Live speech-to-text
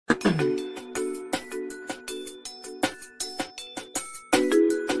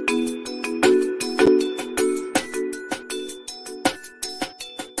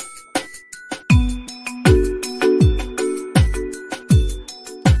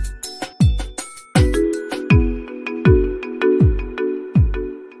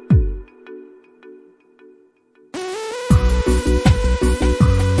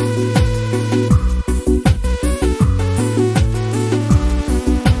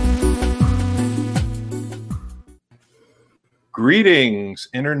Greetings,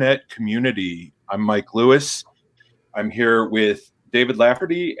 internet community. I'm Mike Lewis. I'm here with David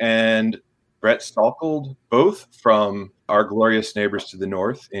Lafferty and Brett Stalkeld, both from our glorious neighbors to the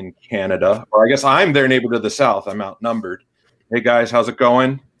north in Canada. Or I guess I'm their neighbor to the south. I'm outnumbered. Hey guys, how's it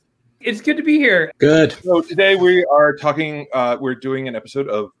going? It's good to be here. Good. So today we are talking, we're doing an episode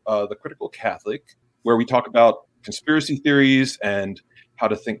of The Critical Catholic, where we talk about conspiracy theories and how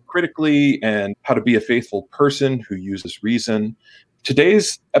to think critically and how to be a faithful person who uses reason.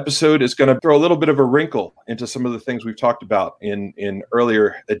 Today's episode is going to throw a little bit of a wrinkle into some of the things we've talked about in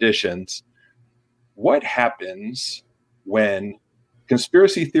earlier editions. What happens when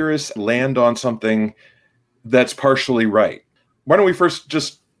conspiracy theorists land on something that's partially right? Why don't we first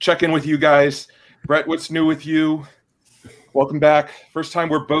just check in with you guys? Brett, what's new with you? Welcome back. First time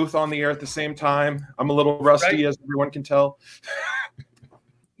we're both on the air at the same time. I'm a little rusty, as everyone can tell.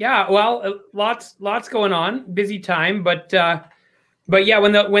 Yeah, well, lots going on. Busy time, but yeah,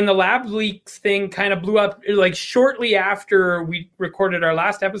 when the lab leaks thing kind of blew up, like shortly after we recorded our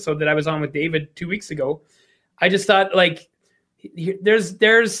last episode that I was on with David 2 weeks ago, I just thought like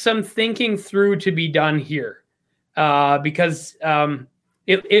there's some thinking through to be done here, because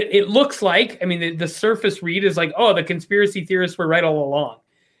it looks like, I mean, the surface read is like, oh, the conspiracy theorists were right all along,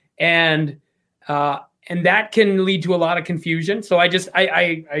 and that can lead to a lot of confusion. So I just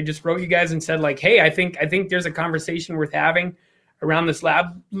wrote you guys and said like, hey, I think there's a conversation worth having around this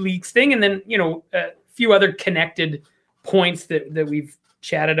lab leaks thing, and then a few other connected points that we've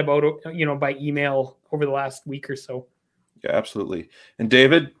chatted about by email over the last week or so. Yeah, absolutely. And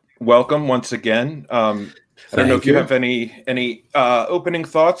David, welcome once again. I don't know if you have any opening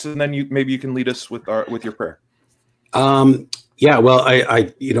thoughts, and then maybe you can lead us with your prayer. Yeah, well,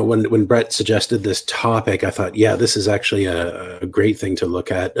 I when Brett suggested this topic, I thought, yeah, this is actually a great thing to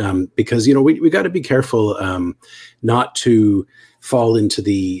look at, because we got to be careful not to fall into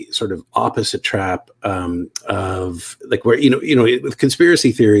the sort of opposite trap of like where with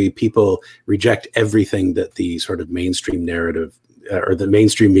conspiracy theory, people reject everything that the sort of mainstream narrative or the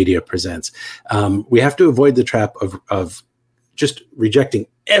mainstream media presents. We have to avoid the trap of just rejecting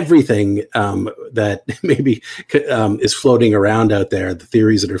everything that maybe is floating around out there, the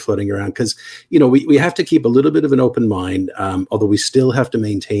theories that are floating around, because we have to keep a little bit of an open mind, although we still have to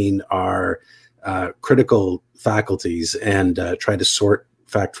maintain our critical faculties and try to sort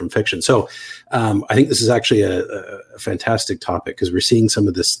fact from fiction. So I think this is actually a fantastic topic, because we're seeing some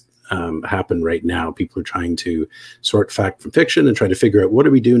of this happen right now. People are trying to sort fact from fiction and try to figure out, what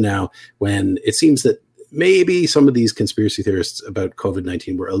do we do now when it seems that maybe some of these conspiracy theorists about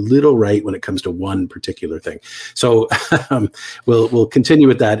COVID-19 were a little right when it comes to one particular thing. So we'll continue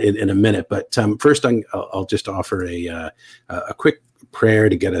with that in a minute. But first, I'll just offer a quick prayer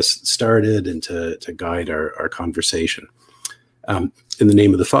to get us started and to guide our conversation. In the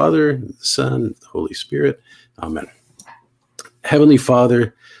name of the Father, the Son, the Holy Spirit. Amen. Heavenly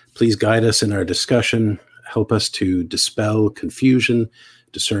Father, please guide us in our discussion. Help us to dispel confusion,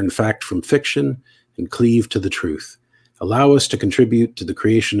 discern fact from fiction, and cleave to the truth. Allow us to contribute to the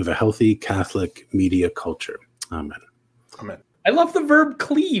creation of a healthy Catholic media culture. Amen. Amen. I love the verb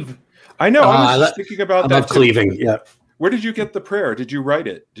cleave. I know. I was just thinking about that. I love cleaving. Yeah. Where did you get the prayer? Did you write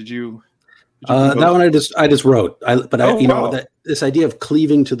it? Did you that one I just wrote. Wow. That this idea of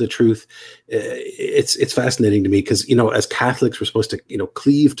cleaving to the truth, it's fascinating to me, because as Catholics we're supposed to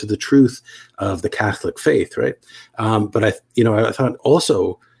cleave to the truth of the Catholic faith, right? But I thought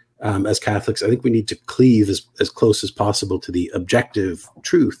also, as Catholics, I think we need to cleave as close as possible to the objective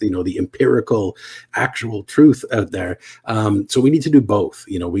truth, the empirical, actual truth out there. So we need to do both.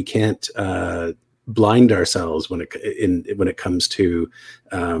 We can't blind ourselves when it comes to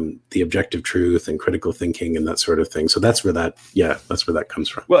the objective truth and critical thinking and that sort of thing. So that's where that comes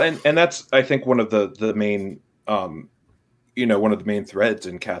from. Well, and that's, I think, one of the main one of the main threads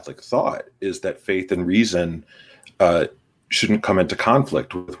in Catholic thought is that faith and reason shouldn't come into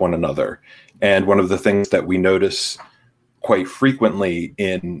conflict with one another. And one of the things that we notice quite frequently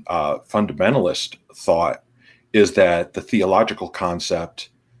in fundamentalist thought is that the theological concept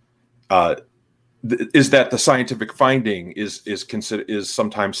is that the scientific finding is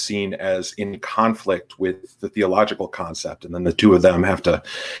sometimes seen as in conflict with the theological concept, and then the two of them have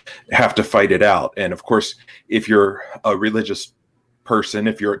to fight it out. And of course, if you're a religious person,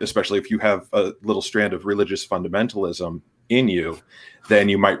 especially if you have a little strand of religious fundamentalism in you, then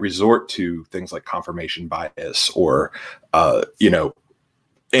you might resort to things like confirmation bias, or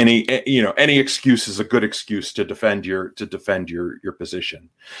any excuse is a good excuse to defend your position.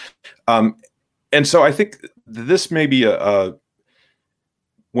 And so I think this may be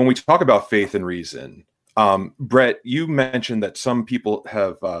when we talk about faith and reason, Brett, you mentioned that some people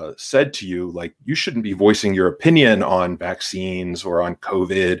have said to you, like, you shouldn't be voicing your opinion on vaccines or on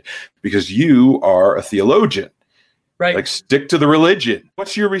COVID because you are a theologian. Right. Like, stick to the religion.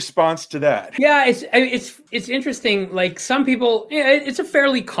 What's your response to that? Yeah, it's interesting. Like, some people, it's a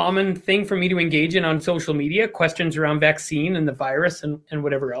fairly common thing for me to engage in on social media, questions around vaccine and the virus and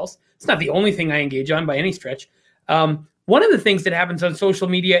whatever else. It's not the only thing I engage on by any stretch. One of the things that happens on social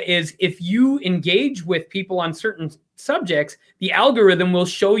media is if you engage with people on certain subjects, the algorithm will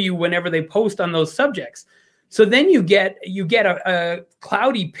show you whenever they post on those subjects. So then you get a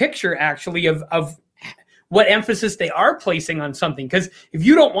cloudy picture, actually, of what emphasis they are placing on something. Because if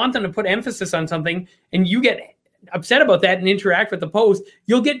you don't want them to put emphasis on something and you get upset about that and interact with the post,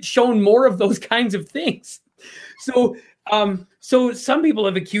 you'll get shown more of those kinds of things. So some people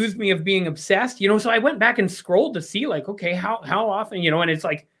have accused me of being obsessed, so I went back and scrolled to see, like, okay, how often, and it's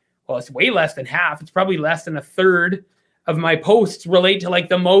like, well, it's way less than half. It's probably less than a third of my posts relate to, like,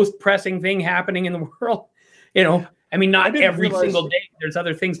 the most pressing thing happening in the world. I mean, not every single day. There's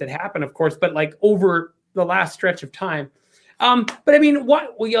other things that happen, of course, but like over the last stretch of time. But I mean,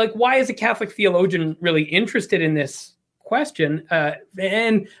 why is a Catholic theologian really interested in this question?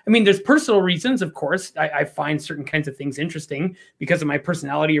 And I mean, there's personal reasons, of course. I find certain kinds of things interesting because of my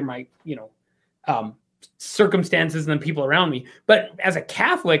personality or my, circumstances and the people around me. But as a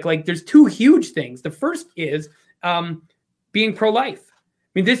Catholic, like, there's two huge things. The first is being pro-life.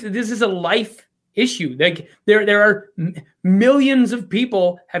 I mean, this is a life issue. Like, there are millions of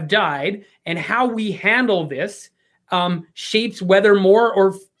people have died, and how we handle this shapes whether more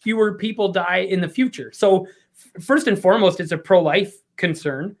or fewer people die in the future. So first and foremost, it's a pro-life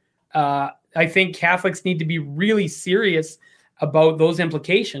concern. I think Catholics need to be really serious about those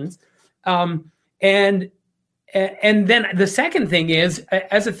implications. And then the second thing is,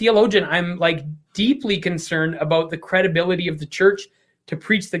 as a theologian, I'm, like, deeply concerned about the credibility of the church to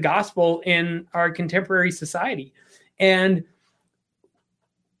preach the gospel in our contemporary society. And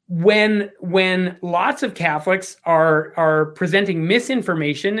when lots of Catholics are presenting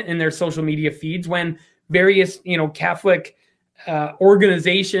misinformation in their social media feeds, when various, Catholic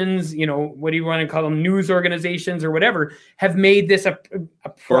organizations, what do you want to call them, news organizations or whatever, have made this a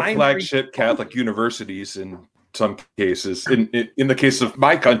primary, or flagship Catholic universities in some cases, in the case of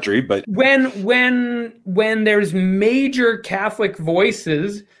my country. But when there's major Catholic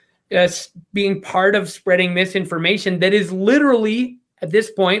voices being part of spreading misinformation that is literally, at this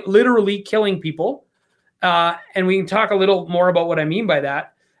point, literally killing people, and we can talk a little more about what I mean by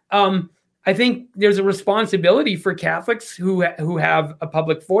that. I think there's a responsibility for Catholics who have a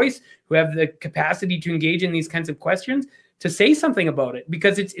public voice, who have the capacity to engage in these kinds of questions, to say something about it,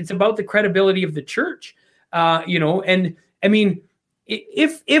 because it's about the credibility of the church. And I mean,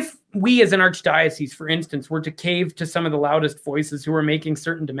 if we as an archdiocese, for instance, were to cave to some of the loudest voices who are making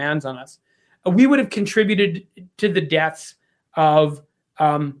certain demands on us, we would have contributed to the deaths of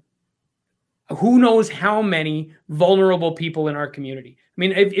who knows how many vulnerable people in our community. I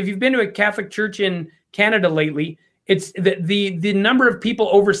mean, if you've been to a Catholic church in Canada lately, it's the number of people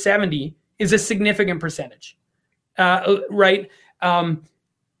over 70 is a significant percentage, right?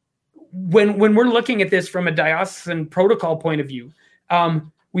 When we're looking at this from a diocesan protocol point of view,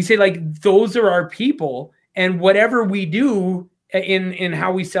 we say, like, those are our people, and whatever we do in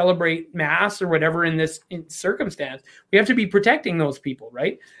how we celebrate Mass or whatever in circumstance, we have to be protecting those people,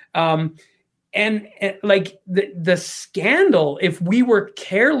 right? And like the scandal, if we were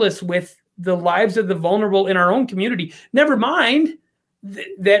careless with the lives of the vulnerable in our own community, never mind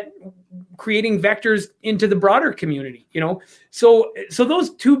that creating vectors into the broader community, So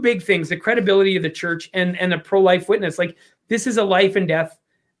those two big things, the credibility of the church and the pro-life witness, like, this is a life and death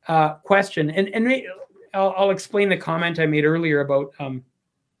question. And I'll explain the comment I made earlier about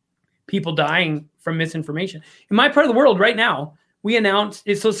people dying from misinformation. In my part of the world right now, we announced,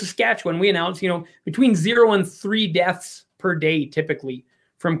 so Saskatchewan, we announced, between 0 and 3 deaths per day, typically,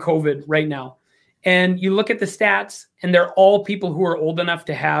 from COVID right now. And you look at the stats, and they're all people who are old enough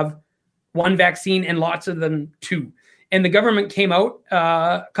to have one vaccine, and lots of them 2. And the government came out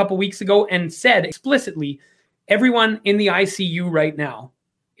a couple weeks ago and said explicitly, everyone in the ICU right now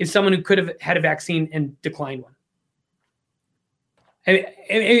is someone who could have had a vaccine and declined one. I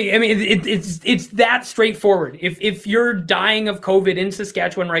mean, it's that straightforward. If you're dying of COVID in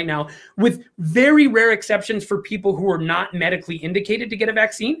Saskatchewan right now, with very rare exceptions for people who are not medically indicated to get a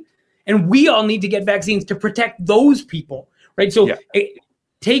vaccine, and we all need to get vaccines to protect those people, right? So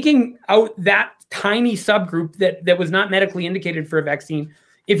taking out that tiny subgroup that was not medically indicated for a vaccine,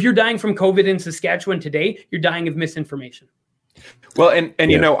 if you're dying from COVID in Saskatchewan today, you're dying of misinformation. Well,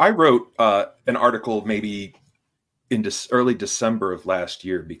 and you know, I wrote an article maybe in early December of last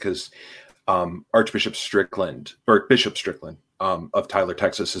year because Bishop Strickland of Tyler,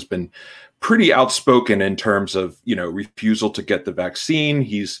 Texas, has been pretty outspoken in terms of, you know, refusal to get the vaccine.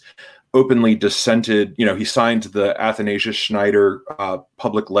 He's openly dissented. You know, he signed the Athanasius Schneider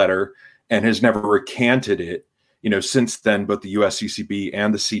public letter and has never recanted it. You know, since then, both the USCCB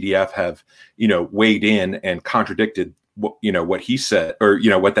and the CDF have, you know, weighed in and contradicted what he said, or, you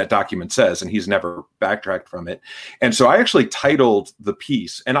know, what that document says, and he's never backtracked from it. And so I actually titled the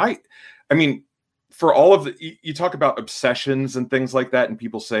piece, and I mean, for all of you talk about obsessions and things like that, and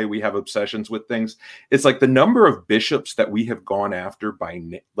people say we have obsessions with things. It's like the number of bishops that we have gone after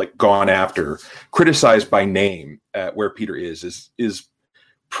criticized by name where Peter is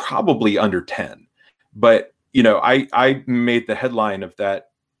probably under 10. But, you know, I made the headline of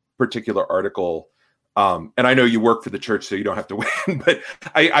that particular article. And I know you work for the church, so you don't have to win, but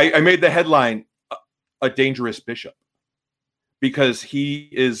I made the headline a dangerous bishop, because he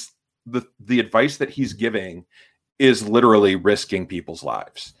is the advice that he's giving is literally risking people's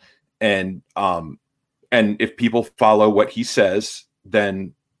lives. And if people follow what he says,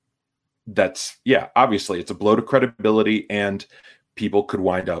 then that's, obviously it's a blow to credibility, and people could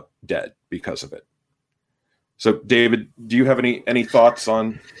wind up dead because of it. So David, do you have any thoughts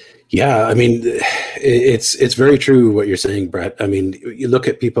on? Yeah, I mean, it's very true what you're saying, Brett. I mean, you look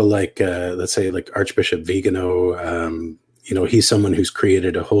at people like, let's say, like Archbishop Vigano. You know, he's someone who's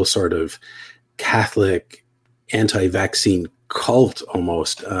created a whole sort of Catholic anti-vaccine cult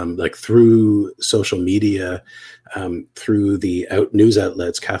almost, like through social media, through the news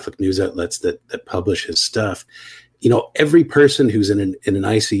outlets, Catholic news outlets that publish his stuff. You know, every person who's in an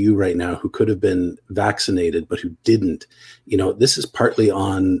ICU right now who could have been vaccinated but who didn't, you know, this is partly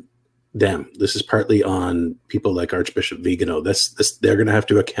on them. This is partly on people like Archbishop Vigano. They're going to have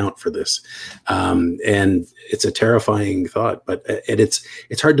to account for this, and it's a terrifying thought. But it's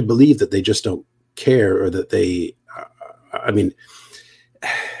hard to believe that they just don't care, or that they. I mean,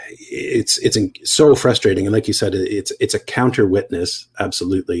 it's so frustrating. And like you said, it's a counter witness.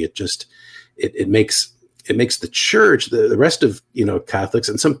 Absolutely, it makes the church, the rest of, you know, Catholics,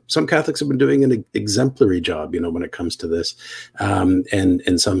 and some Catholics have been doing an exemplary job, you know, when it comes to this,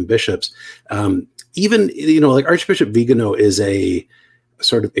 and some bishops, even, you know, like Archbishop Vigano is a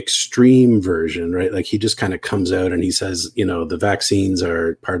sort of extreme version, right? Like he just kind of comes out and he says, you know, the vaccines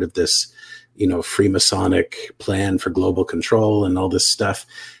are part of this, you know, Freemasonic plan for global control and all this stuff.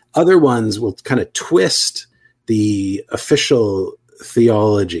 Other ones will kind of twist the official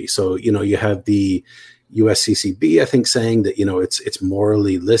theology. So, you know, you have the USCCB, I think, saying that, you know, it's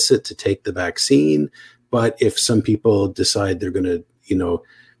morally licit to take the vaccine, but if some people decide they're going to, you know,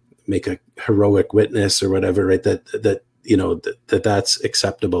 make a heroic witness or whatever, right, that you know, that's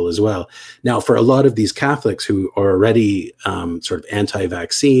acceptable as well. Now, for a lot of these Catholics who are already sort of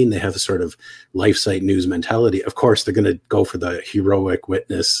anti-vaccine, they have a sort of LifeSite News mentality. Of course, they're going to go for the heroic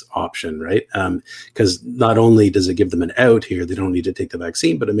witness option, right? Because not only does it give them an out here, they don't need to take the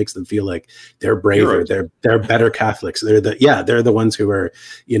vaccine, but it makes them feel like they're braver, they're better Catholics. They're the ones who are,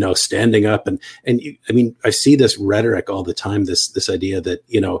 you know, standing up. And I mean, I see this rhetoric all the time. This idea that,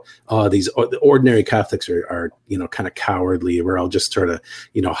 you know, the ordinary Catholics are you know, kind of cowardly. We're all just sort of,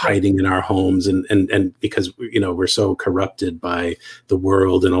 you know, hiding in our homes, and because, you know, we're so corrupted by the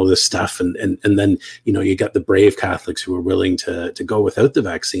world and all this stuff, and then, you know, you got the brave Catholics who are willing to go without the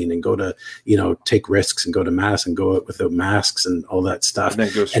vaccine and go to, you know, take risks and go to mass and go out without masks and all that stuff, and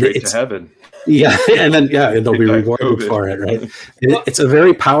then go straight to heaven. Yeah, and then and they'll be rewarded for it, right? It's a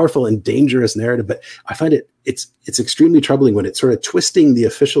very powerful and dangerous narrative, but I find it's extremely troubling when it's sort of twisting the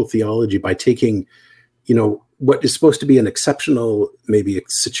official theology by taking, you know, what is supposed to be an exceptional maybe a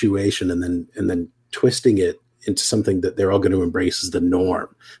situation, and then twisting it into something that they're all going to embrace as the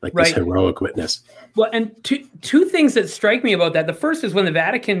norm, like this heroic witness. Well, and two things that strike me about that. The first is when the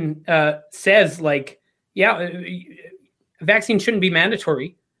Vatican says, like, vaccine shouldn't be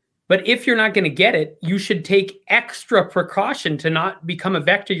mandatory, but if you're not going to get it, you should take extra precaution to not become a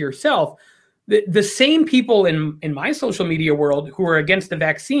vector yourself. the same people in my social media world who are against the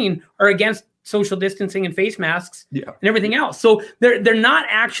vaccine are against social distancing and face masks and everything else. So they're not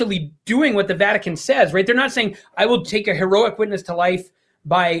actually doing what the Vatican says, right? They're not saying, I will take a heroic witness to life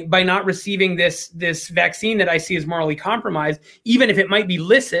by not receiving this vaccine that I see as morally compromised, even if it might be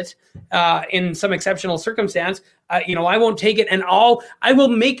licit in some exceptional circumstance. I won't take it, and I will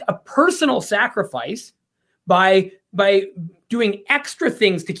make a personal sacrifice by doing extra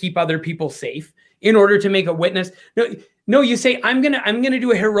things to keep other people safe in order to make a witness. No, you say, I'm gonna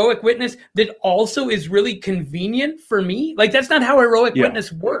do a heroic witness that also is really convenient for me. Like, that's not how heroic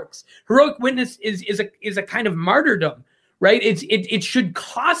witness works. Heroic witness is a kind of martyrdom, right? It should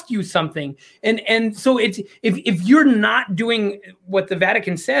cost you something. And so it's if you're not doing what the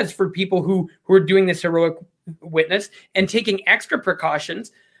Vatican says for people who are doing this heroic witness and taking extra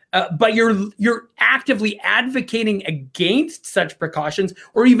precautions, but you're actively advocating against such precautions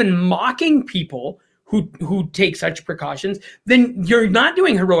or even mocking people who take such precautions, then you're not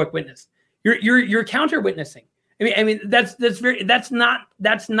doing heroic witness. You're counter witnessing. I mean that's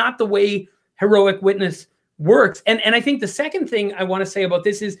not the way heroic witness works. And I think the second thing I want to say about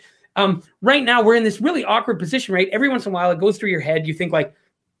this is right now we're in this really awkward position, right? Every once in a while it goes through your head. You think like,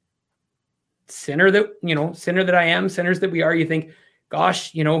 sinner that I am, sinners that we are, you think,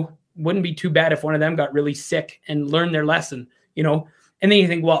 gosh, wouldn't be too bad if one of them got really sick and learned their lesson, and then you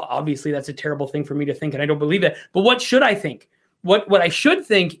think, well, obviously that's a terrible thing for me to think, and I don't believe it. But what should I think? What I should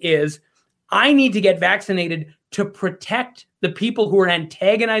think is I need to get vaccinated to protect the people who are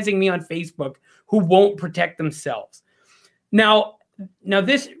antagonizing me on Facebook who won't protect themselves. Now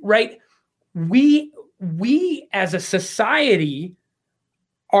this, right? We as a society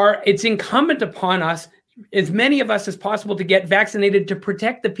it's incumbent upon us, as many of us as possible, to get vaccinated to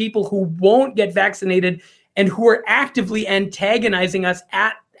protect the people who won't get vaccinated and who are actively antagonizing us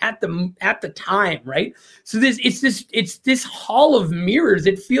at the time, right? So it's this hall of mirrors.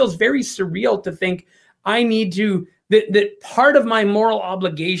 It feels very surreal to think I need to, that part of my moral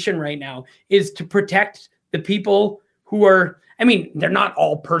obligation right now is to protect the people who are, they're not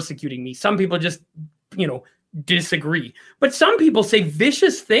all persecuting me. Some people just, disagree, but some people say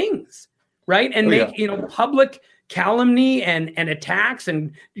vicious things, right? And make public calumny and attacks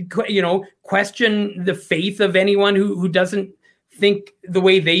and question the faith of anyone who doesn't think the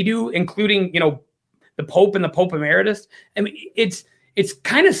way they do, including the Pope and the Pope Emeritus. It's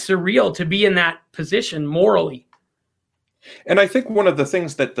kind of surreal to be in that position morally. And I think one of the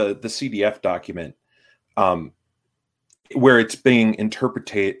things that the CDF document, where it's being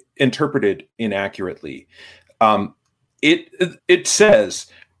interpreted inaccurately, it says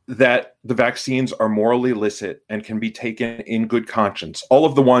that the vaccines are morally licit and can be taken in good conscience. All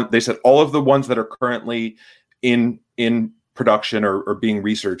of the ones that are currently in production or being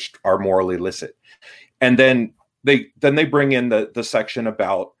researched are morally licit. And then they bring in the section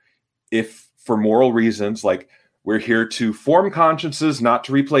about, if for moral reasons, like, we're here to form consciences, not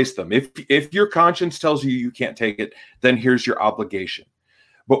to replace them. If your conscience tells you can't take it, then here's your obligation.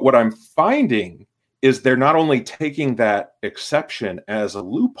 But what I'm finding is they're not only taking that exception as a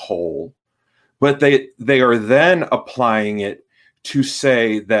loophole, but they are then applying it to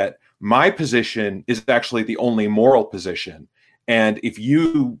say that my position is actually the only moral position. And if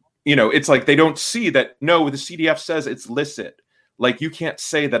it's like they don't see that, no, the CDF says it's licit. Like, you can't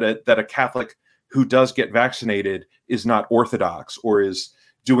say that a Catholic who does get vaccinated is not orthodox or is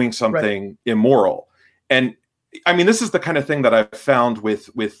doing something immoral. And this is the kind of thing that I've found with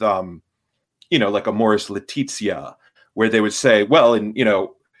like Amoris Laetitia, where they would say, well, and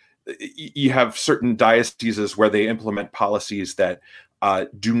you have certain dioceses where they implement policies that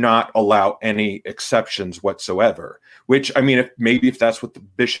do not allow any exceptions whatsoever, which, if that's what the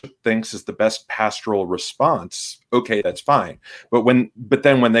bishop thinks is the best pastoral response, okay, that's fine. But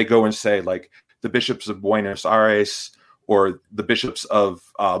then when they go and say, like, the bishops of Buenos Aires or the bishops of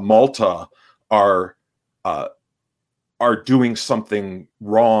Malta are doing something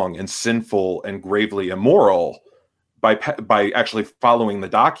wrong and sinful and gravely immoral by actually following the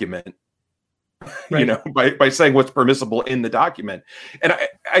document, by saying what's permissible in the document. And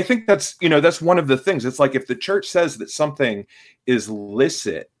I think that's one of the things. It's like, if the church says that something is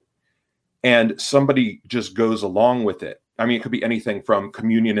licit and somebody just goes along with it, it could be anything from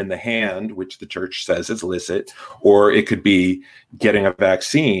communion in the hand, which the church says is licit, or it could be getting a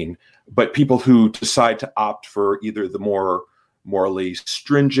vaccine. But people who decide to opt for either the more morally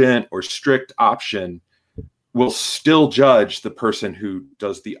stringent or strict option will still judge the person who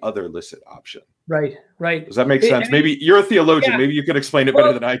does the other licit option. Right. Does that make sense? Maybe you're a theologian. Yeah. Maybe you could explain it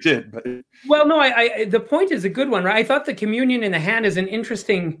better than I did. But well, no, I the point is a good one, right? I thought the communion in the hand is an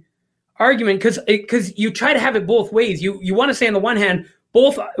interesting argument, because you try to have it both ways. You want to say on the one hand,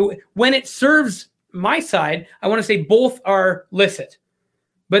 both, when it serves my side, I want to say both are licit.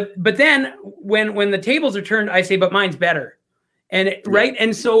 But then when the tables are turned, I say, but mine's better. And right.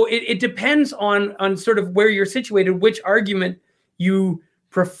 And so it depends on sort of where you're situated, which argument you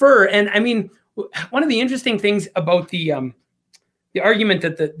prefer. And I mean, one of the interesting things about the argument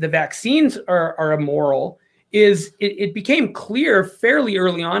that the vaccines are immoral is it became clear fairly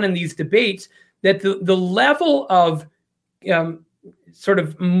early on in these debates that the level of sort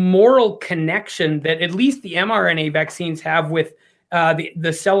of moral connection that at least the mRNA vaccines have with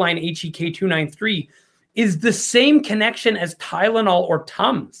the cell line HEK293 is the same connection as Tylenol or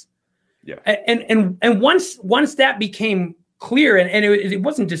Tums. Yeah. And once that became clear and it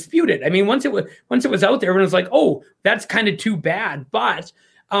wasn't disputed. I mean, once it was out there, everyone was like, oh, that's kind of too bad. But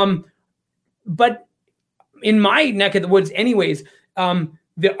in my neck of the woods anyways,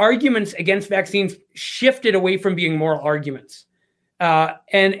 the arguments against vaccines shifted away from being moral arguments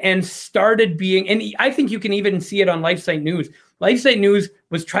and started being, and I think you can even see it on LifeSite News. LifeSite News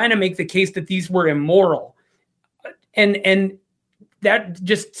was trying to make the case that these were immoral. And that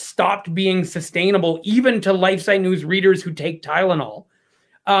just stopped being sustainable, even to LifeSite News readers who take Tylenol.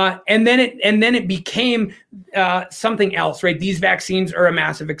 And then it became something else, right? These vaccines are a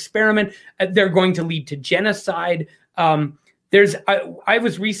massive experiment. They're going to lead to genocide. I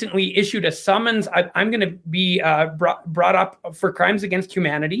was recently issued a summons. I'm going to be brought up for crimes against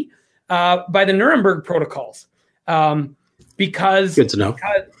humanity by the Nuremberg protocols. Because good to know.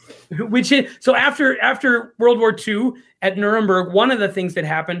 So after World War II at Nuremberg, one of the things that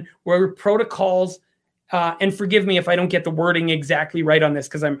happened were protocols. And forgive me if I don't get the wording exactly right on this,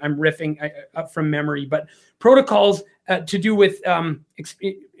 because I'm riffing up from memory. But protocols to do with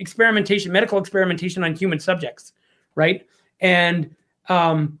experimentation, medical experimentation on human subjects, right? And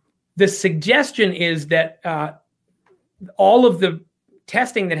the suggestion is that all of the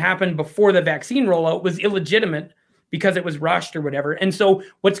testing that happened before the vaccine rollout was illegitimate because it was rushed or whatever. And so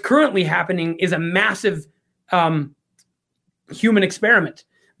what's currently happening is a massive human experiment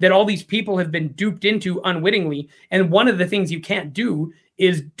that all these people have been duped into unwittingly. And one of the things you can't do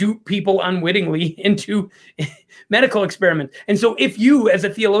is dupe people unwittingly into medical experiments. And so if you, as a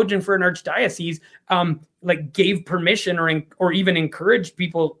theologian for an archdiocese, gave permission or even encouraged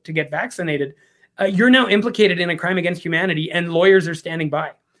people to get vaccinated, you're now implicated in a crime against humanity, and lawyers are standing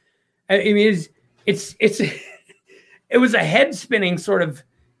by. I mean, it was a head spinning sort of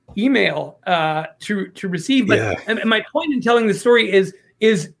email to receive. But and my point in telling the story is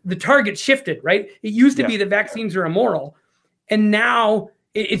the target shifted, right? It used to be that vaccines are immoral. And now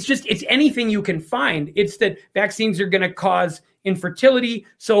it's anything you can find. It's that vaccines are going to cause infertility.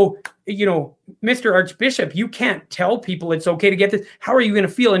 So, Mr. Archbishop, you can't tell people it's okay to get this. How are you going to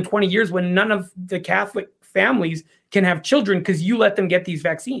feel in 20 years when none of the Catholic families can have children because you let them get these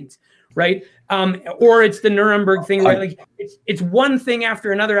vaccines, right? Or it's the Nuremberg thing, right? It's one thing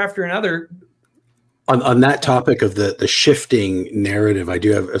after another. On that topic of the shifting narrative, I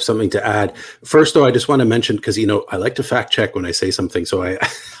do have something to add. First, though, I just want to mention, because, I like to fact check when I say something. So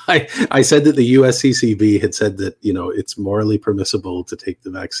I said that the USCCB had said that, it's morally permissible to take the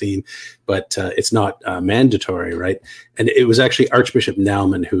vaccine, but it's not mandatory, right? And it was actually Archbishop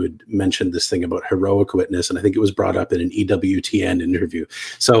Naumann who had mentioned this thing about heroic witness. And I think it was brought up in an EWTN interview.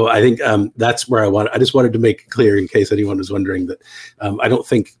 So I think that's where I just wanted to make it clear in case anyone was wondering that I don't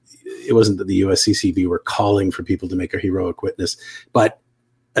think it wasn't that the USCCB were calling for people to make a heroic witness, but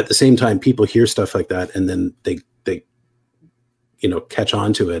at the same time, people hear stuff like that and then they catch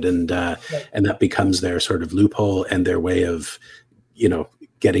on to it, and that becomes their sort of loophole and their way of,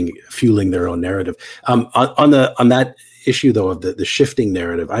 fueling their own narrative. On that issue though of the shifting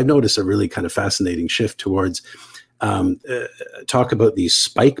narrative, I've noticed a really kind of fascinating shift towards talk about these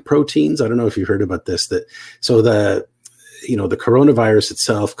spike proteins. I don't know if you've heard about this. The coronavirus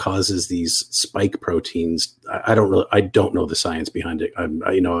itself causes these spike proteins. I don't know the science behind it.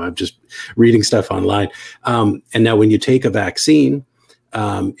 I'm just reading stuff online. And now when you take a vaccine,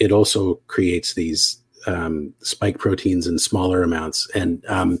 it also creates these spike proteins in smaller amounts. And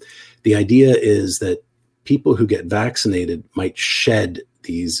the idea is that people who get vaccinated might shed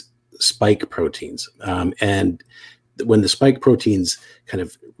these spike proteins. And when the spike proteins kind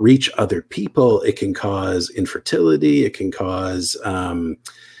of reach other people, it can cause infertility. It can cause,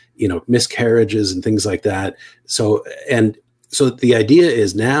 miscarriages and things like that. So the idea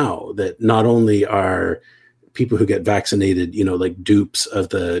is now that not only are people who get vaccinated, like dupes of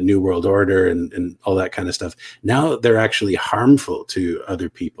the New World Order and all that kind of stuff, now they're actually harmful to other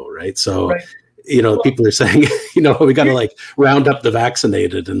people, right? So people are saying, we got to like round up the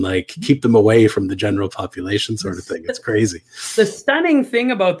vaccinated and like keep them away from the general population sort of thing. It's crazy. The stunning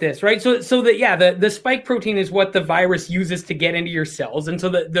thing about this, right? So the spike protein is what the virus uses to get into your cells. And so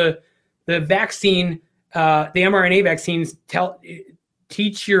the vaccine, the mRNA vaccines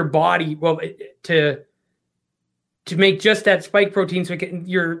teach your body, to make just that spike protein so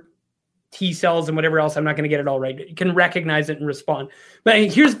your T cells and whatever else, I'm not going to get it all right, you can recognize it and respond.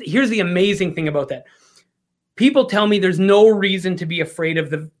 But here's the amazing thing about that. People tell me there's no reason to be afraid of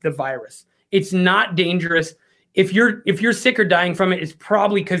the virus. It's not dangerous. If you're sick or dying from it, it's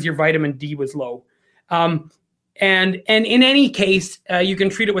probably because your vitamin D was low. And in any case, you can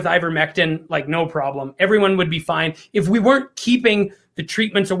treat it with ivermectin, like no problem. Everyone would be fine. If we weren't keeping the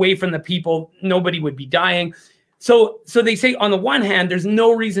treatments away from the people, nobody would be dying. So they say on the one hand, there's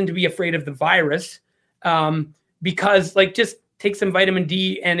no reason to be afraid of the virus, because like just take some vitamin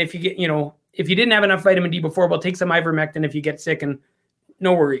D, and if you get, if you didn't have enough vitamin D before, well, take some ivermectin if you get sick, and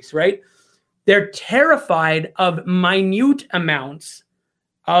no worries, right? They're terrified of minute amounts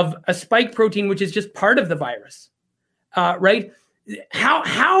of a spike protein, which is just part of the virus, right?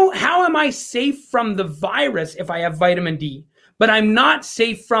 How am I safe from the virus if I have vitamin D, but I'm not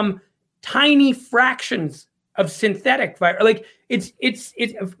safe from tiny fractions of synthetic virus? Like it's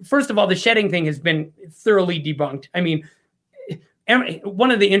first of all, the shedding thing has been thoroughly debunked. I mean, one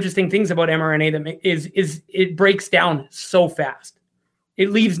of the interesting things about mRNA is it breaks down so fast. It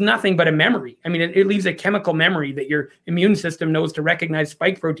leaves nothing but a memory. I mean, it leaves a chemical memory that your immune system knows to recognize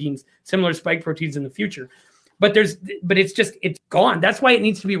spike proteins, similar spike proteins in the future. But it's gone. That's why it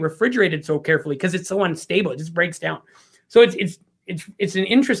needs to be refrigerated so carefully, because it's so unstable. It just breaks down. So it's an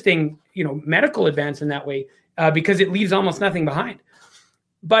interesting, medical advance in that way, because it leaves almost nothing behind.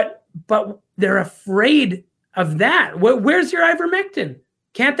 But they're afraid of that. Where's your ivermectin?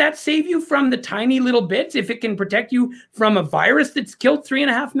 Can't that save you from the tiny little bits if it can protect you from a virus that's killed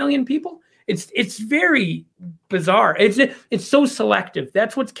 3.5 million people? It's very bizarre. It's so selective.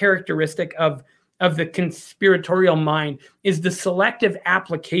 That's what's characteristic of the conspiratorial mind, is the selective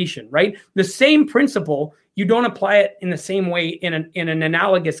application, right? The same principle, you don't apply it in the same way in an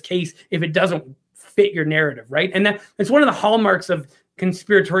analogous case if it doesn't fit your narrative, right? And that's one of the hallmarks of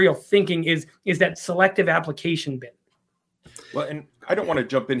conspiratorial thinking is that selective application bit. Well, and I don't want to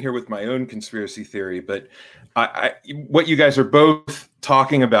jump in here with my own conspiracy theory, but what you guys are both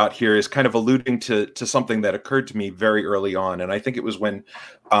talking about here is kind of alluding to something that occurred to me very early on. And I think it was when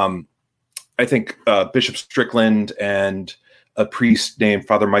Bishop Strickland and a priest named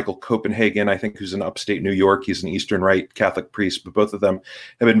Father Michael Copenhagen, I think, who's in upstate New York. He's an Eastern Rite Catholic priest, but both of them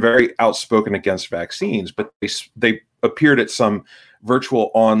have been very outspoken against vaccines. But they appeared at some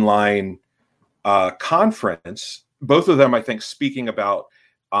virtual online conference. Both of them, I think, speaking about,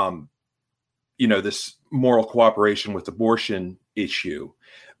 this moral cooperation with abortion issue.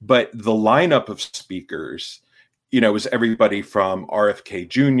 But the lineup of speakers, was everybody from RFK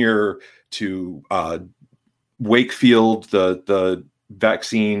Jr. to Wakefield, the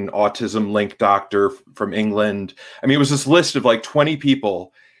vaccine autism link doctor from England. I mean, it was this list of like 20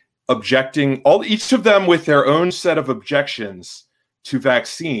 people objecting, each of them with their own set of objections to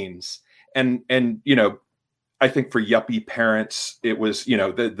vaccines. And I think for yuppie parents, it was,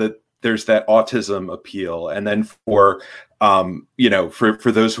 there's that autism appeal. And then for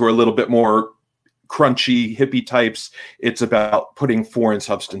those who are a little bit more crunchy hippie types, it's about putting foreign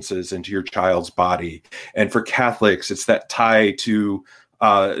substances into your child's body. And for Catholics, it's that tie to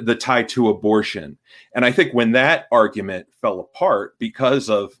abortion. And I think when that argument fell apart because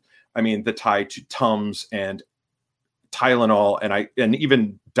of, the tie to Tums and Tylenol and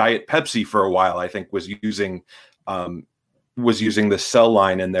even Diet Pepsi for a while, I think was using the cell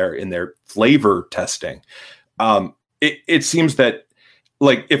line in their flavor testing. It seems that,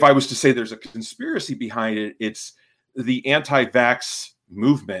 like, if I was to say there's a conspiracy behind it, it's the anti-vax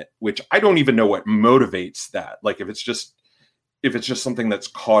movement, which I don't even know what motivates that. Like, if it's just something that's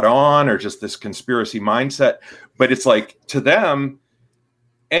caught on, or just this conspiracy mindset. But it's like, to them,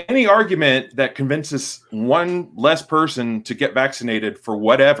 any argument that convinces one less person to get vaccinated for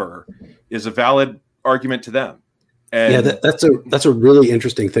whatever is a valid argument to them. And that's a really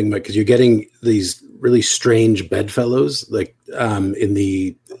interesting thing, Mike, because you're getting these really strange bedfellows, like in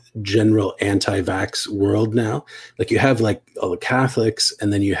the general anti-vax world now. Like, you have like all the Catholics,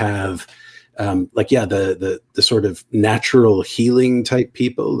 and then you have the sort of natural healing type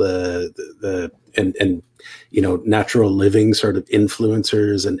people, and natural living sort of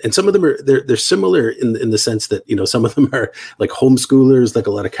influencers, and some of them they're similar in the sense that some of them are like homeschoolers, like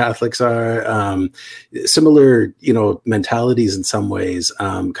a lot of Catholics are, similar mentalities in some ways,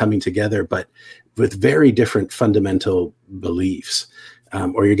 coming together, but with very different fundamental beliefs.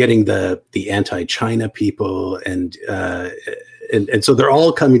 Or you're getting the anti-China people, and so they're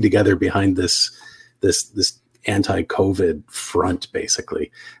all coming together behind this anti-COVID front,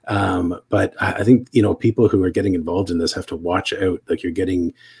 basically. But I think people who are getting involved in this have to watch out. Like, you're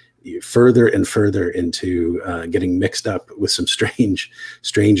getting further and further into getting mixed up with some strange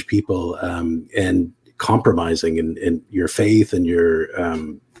people, and compromising in your faith and your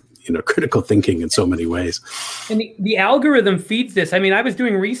critical thinking in so many ways. And the algorithm feeds this. I mean, I was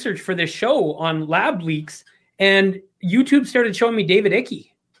doing research for this show on lab leaks, and YouTube started showing me David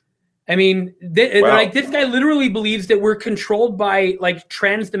Icke. I mean, Wow. this guy literally believes that we're controlled by like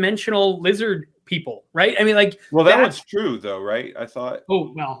transdimensional lizard people, right? I mean, Well, that one's true, though, right? I thought.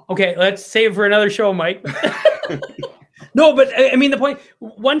 Oh, well, okay. Let's save for another show, Mike. No, but I mean, the point,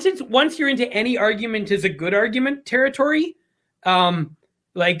 once you're into any argument is a good argument territory,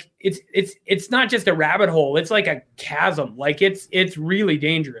 it's not just a rabbit hole. It's like a chasm. Like it's really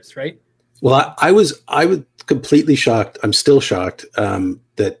dangerous, right? Well, I was completely shocked. I'm still shocked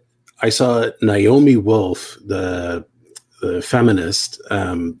that I saw Naomi Wolf, the feminist,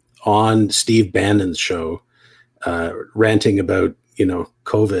 on Steve Bannon's show, ranting about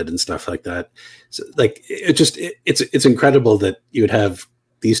COVID and stuff like that. So, like, it's incredible that you would have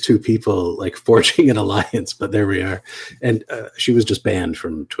these two people like forging an alliance, but there we are. And she was just banned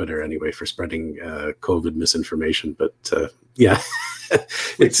from Twitter anyway for spreading COVID misinformation. But yeah,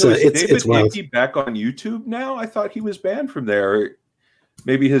 Wait, so is it's wild. David Icke back on YouTube now? I thought he was banned from there.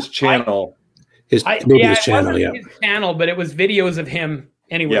 Maybe his channel. His channel, yeah. His channel, but it was videos of him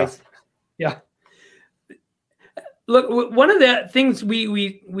anyways. Yeah. Look, one of the things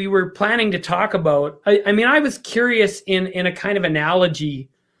we were planning to talk about, I mean, I was curious in a kind of analogy.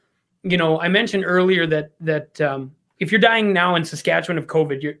 I mentioned earlier that if you're dying now in Saskatchewan of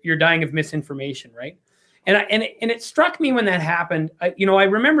COVID, you're dying of misinformation, right? And it struck me when that happened. I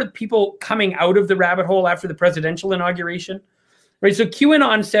remember people coming out of the rabbit hole after the presidential inauguration, right? So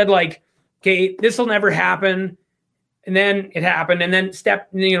QAnon said, like, okay, this will never happen. And then it happened. And then step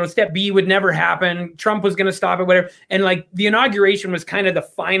B would never happen. Trump was going to stop it, whatever. And like the inauguration was kind of the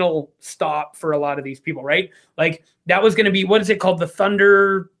final stop for a lot of these people, right? Like that was going to be, what is it called? The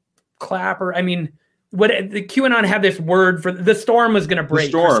thunder clap, or I mean, what the QAnon had this word for the storm was going to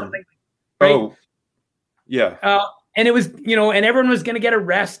break. The storm. Right? Oh, yeah. And it was, and everyone was going to get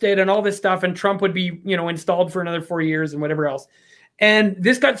arrested and all this stuff. And Trump would be, installed for another 4 years and whatever else. And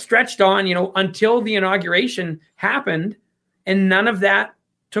this got stretched on, until the inauguration happened, and none of that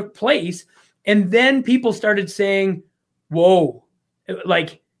took place. And then people started saying, whoa,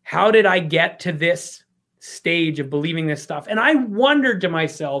 like, how did I get to this stage of believing this stuff? And I wondered to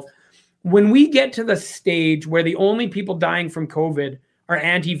myself, when we get to the stage where the only people dying from COVID are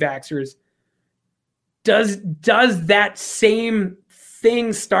anti-vaxxers, does that same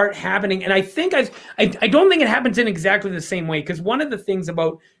thing start happening? And I think I don't think it happens in exactly the same way, because one of the things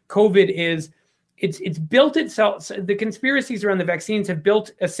about COVID is it's built itself. The conspiracies around the vaccines have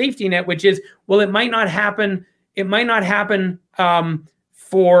built a safety net, which is, well, it might not happen. It might not happen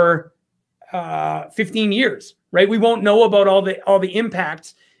for 15 years, right? We won't know about all the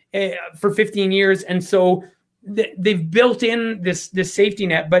impacts for 15 years, and so they've built in this safety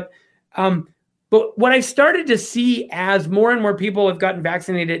net, but what I've started to see as more and more people have gotten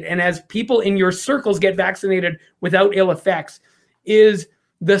vaccinated, and as people in your circles get vaccinated without ill effects, is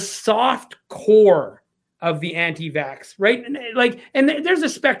the soft core of the anti-vax, right? And there's a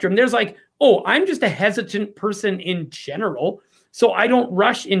spectrum. There's like, oh, I'm just a hesitant person in general, so I don't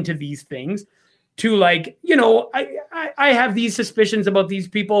rush into these things, to like, I have these suspicions about these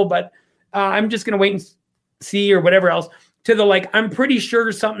people, but I'm just going to wait and see, or whatever else. To the like, I'm pretty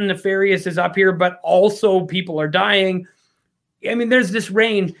sure something nefarious is up here, but also people are dying. I mean, there's this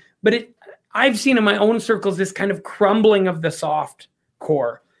range, but I've seen in my own circles this kind of crumbling of the soft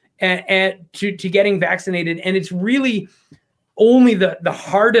core and to getting vaccinated. And it's really only the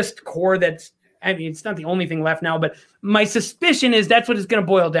hardest core it's not the only thing left now, but my suspicion is that's what it's going to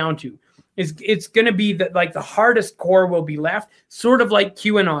boil down to. It's going to be that like the hardest core will be left, sort of like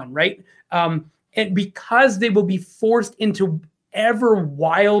QAnon, right? And because they will be forced into ever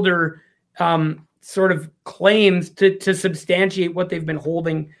wilder sort of claims to substantiate what they've been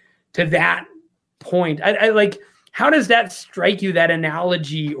holding to that point. I like, how does that strike you, that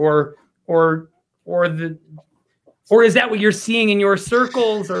analogy or or is that what you're seeing in your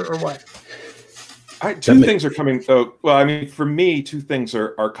circles, or what? Two things are coming. Well, I mean, for me, two things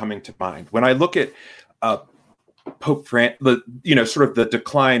are coming to mind when I look at Pope sort of the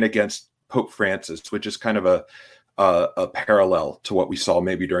decline against Pope Francis, which is kind of a parallel to what we saw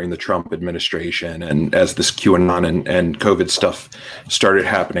maybe during the Trump administration and as this QAnon and COVID stuff started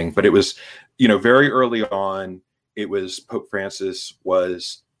happening. But it was, very early on, it was Pope Francis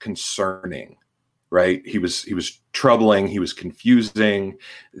was concerning, right? He was troubling, he was confusing.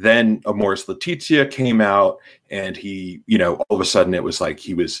 Then Amoris Laetitia came out, and he, all of a sudden it was like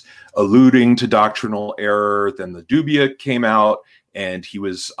he was alluding to doctrinal error. Then the Dubia came out, and he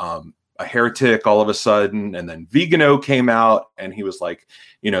was a heretic all of a sudden. And then Vigano came out, and he was like,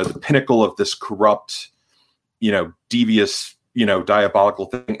 the pinnacle of this corrupt, devious, diabolical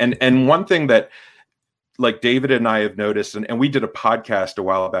thing. And one thing that, like, David and I have noticed, and we did a podcast a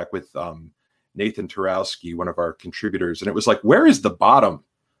while back with Nathan Tarowski, one of our contributors, and it was like, where is the bottom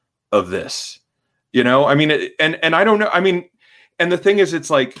of this? I mean, and I don't know. I mean, and the thing is, it's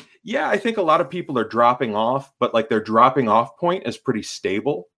like, yeah, I think a lot of people are dropping off, but like their dropping off point is pretty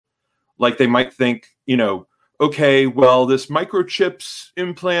stable. Like they might think, okay, well, this microchips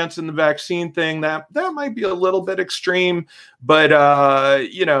implants and the vaccine thing, that might be a little bit extreme, but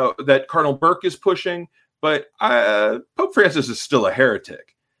that Cardinal Burke is pushing. But Pope Francis is still a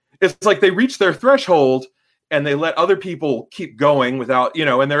heretic. It's like they reach their threshold and they let other people keep going without,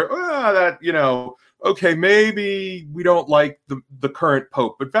 and they're okay, maybe we don't like the current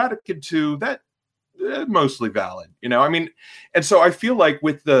Pope, but Vatican II, that mostly valid, I mean, and so I feel like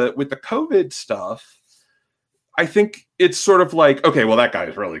with the COVID stuff, I think it's sort of like, okay, well, that guy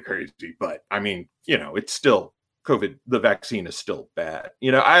is really crazy, but I mean, it's still COVID. The vaccine is still bad.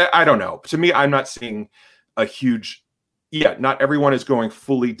 I don't know. To me, I'm not seeing a huge, not everyone is going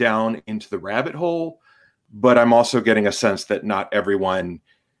fully down into the rabbit hole, but I'm also getting a sense that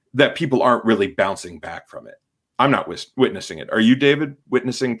that people aren't really bouncing back from it. I'm not witnessing it. Are you, David,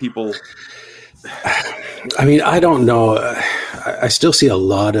 witnessing people? I mean, I don't know. I still see a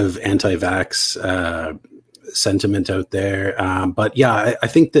lot of anti-vax sentiment out there. But yeah, I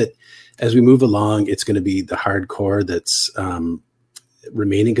think that as we move along, it's going to be the hardcore that's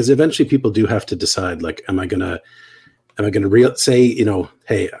remaining, because eventually people do have to decide, like, am I going to say,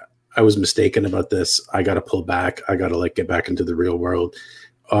 hey, I was mistaken about this. I got to pull back. I got to get back into the real world.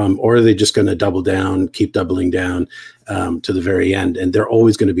 Or are they just going to double down, keep doubling down to the very end? And there are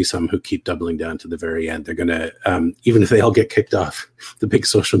always going to be some who keep doubling down to the very end. They're going to, even if they all get kicked off the big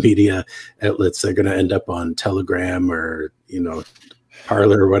social media outlets, they're going to end up on Telegram or,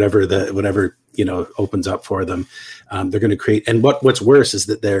 Parler or whatever opens up for them. They're going to create, and what's worse is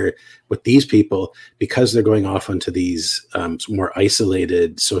that with these people, because they're going off onto these more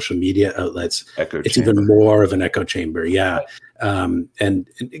isolated social media outlets, it's even more of an echo chamber. Yeah. And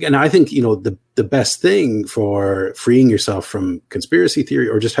I think, the best thing for freeing yourself from conspiracy theory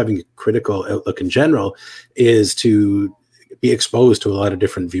or just having a critical outlook in general is to be exposed to a lot of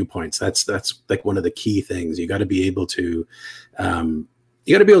different viewpoints. That's like one of the key things. You got to be able to,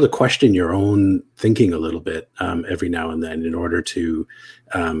 question your own thinking a little bit every now and then in order to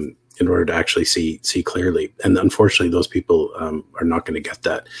actually see clearly. And unfortunately, those people are not going to get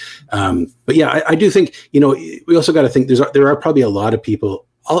that. But yeah, I do think, we also got to think there are probably a lot of people.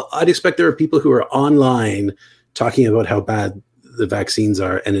 I'd expect there are people who are online talking about how bad the vaccines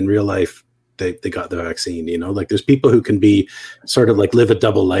are, and in real life, they got the vaccine. Like there's people who can be sort of like live a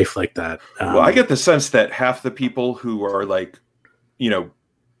double life like that. Well, I get the sense that half the people who are like,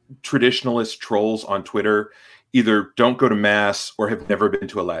 traditionalist trolls on Twitter either don't go to mass or have never been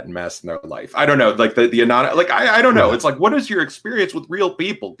to a Latin mass in their life. I don't know, like the anonymous, like I don't know. It's like, what is your experience with real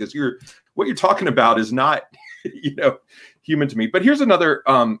people? Because what you're talking about is not, human to me. But here's another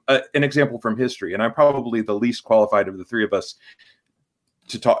an example from history, and I'm probably the least qualified of the three of us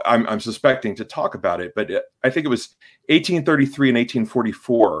to talk. I'm suspecting to talk about it, but I think it was 1833 and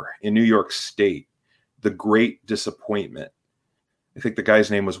 1844 in New York State, the Great Disappointment. I think the guy's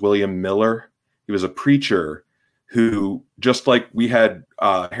name was William Miller. He was a preacher who, just like we had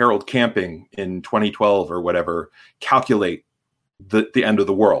Harold Camping in 2012 or whatever, calculate the end of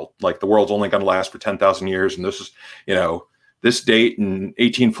the world. Like the world's only going to last for 10,000 years. And this is, this date in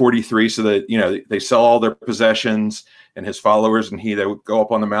 1843, so that, they sell all their possessions, and his followers and they would go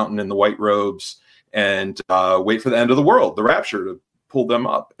up on the mountain in the white robes and wait for the end of the world, the rapture, to pull them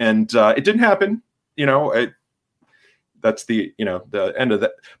up. And it didn't happen, that's the end of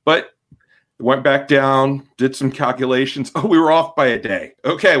that. But went back down, did some calculations. Oh, we were off by a day.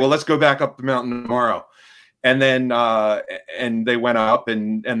 Okay, well, let's go back up the mountain tomorrow. and then and they went up,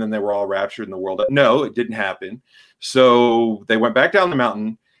 and then they were all raptured in the world. No, it didn't happen. So they went back down the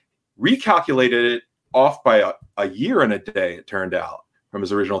mountain, recalculated it off by a year and a day, it turned out, from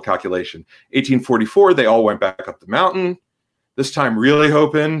his original calculation. 1844, they all went back up the mountain, this time really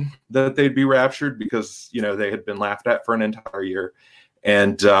hoping that they'd be raptured because, they had been laughed at for an entire year.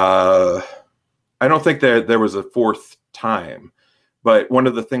 And I don't think that there was a fourth time. But one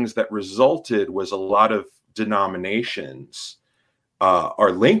of the things that resulted was a lot of denominations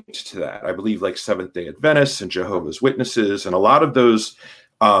are linked to that. I believe like Seventh-day Adventists and Jehovah's Witnesses, and a lot of those,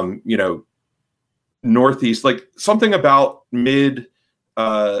 Northeast, like something about mid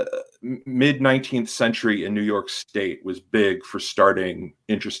 19th century in New York State was big for starting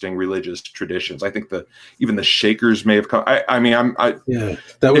interesting religious traditions. I think even the Shakers may have come.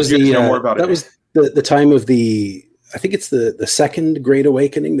 That was the time of I think it's the Second Great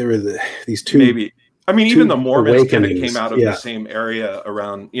Awakening. There were these two. Maybe. Even the Mormons kind of came out of the same area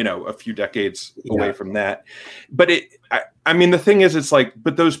around, a few decades away from that. But the thing is, it's like,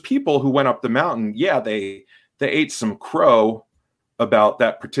 but those people who went up the mountain, they ate some crow about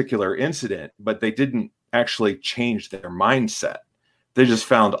that particular incident, but they didn't actually change their mindset. They just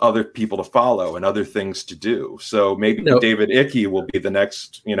found other people to follow and other things to do. So maybe David Icke will be the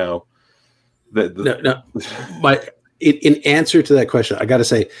next, In answer to that question, I got to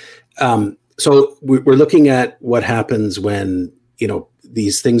say, so we're looking at what happens when,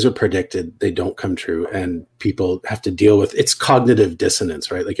 these things are predicted, they don't come true, and people have to deal with it's cognitive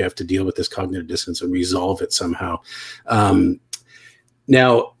dissonance, right? Like you have to deal with this cognitive dissonance and resolve it somehow.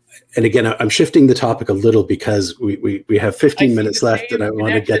 Now, and again, I'm shifting the topic a little because we have 15 minutes left and I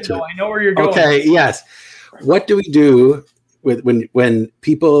want to get to it. I know where you're going. Okay, yes. What do we do with when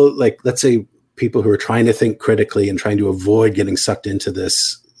people, like, let's say people who are trying to think critically and trying to avoid getting sucked into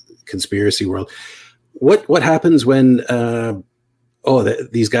this conspiracy world? What happens when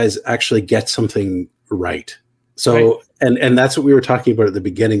these guys actually get something right? So right. And that's what we were talking about at the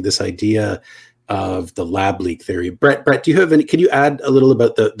beginning, this idea of the lab leak theory. Brett, do you have can you add a little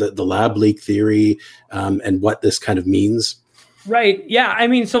about the lab leak theory and what this kind of means? Right.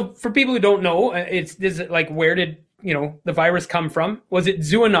 Yeah. So for people who don't know, where did the virus come from? Was it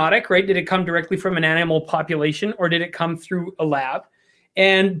zoonotic, right? Did it come directly from an animal population, or did it come through a lab?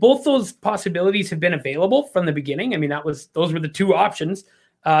 And both those possibilities have been available from the beginning. Those were the two options.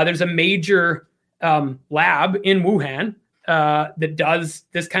 There's a major lab in Wuhan that does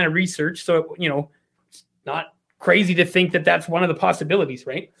this kind of research. So, it's not crazy to think that that's one of the possibilities,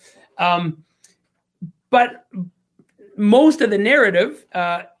 right? But most of the narrative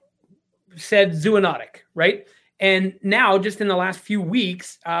said zoonotic, right? And now, just in the last few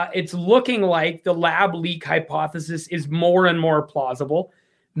weeks, it's looking like the lab leak hypothesis is more and more plausible,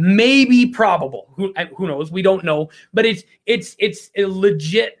 maybe probable. Who knows? We don't know, but it's a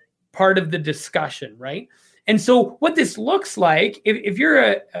legit part of the discussion, right? And so, what this looks like, if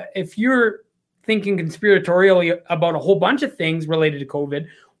you're thinking conspiratorially about a whole bunch of things related to COVID,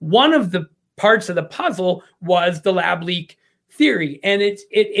 one of the parts of the puzzle was the lab leak theory, and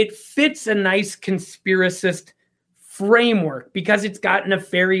it fits a nice conspiracist framework because it's got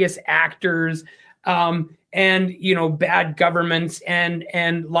nefarious actors and bad governments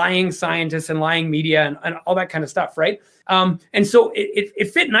and lying scientists and lying media and all that kind of stuff, right? And so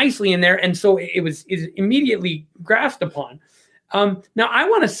it fit nicely in there, and so it was immediately grasped upon. Now I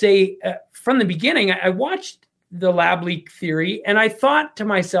want to say from the beginning, I watched the lab leak theory and I thought to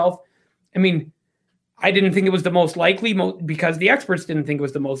myself, I didn't think it was the most likely because the experts didn't think it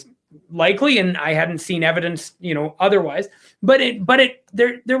was the most likely, and I hadn't seen evidence, otherwise. But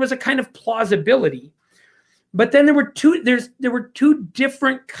there was a kind of plausibility. But then there were two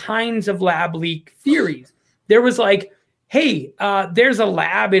different kinds of lab leak theories. There was like, hey, there's a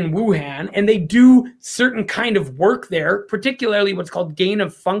lab in Wuhan, and they do certain kind of work there, particularly what's called gain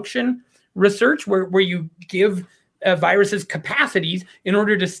of function research, where you give viruses capacities in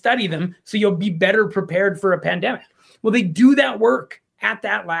order to study them so you'll be better prepared for a pandemic. Well, they do that work at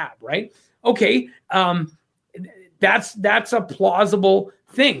that lab, right? Okay, that's a plausible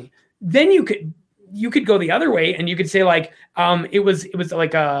thing. Then you could go the other way and you could say like it was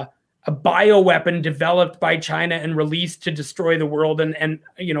like a bioweapon developed by China and released to destroy the world and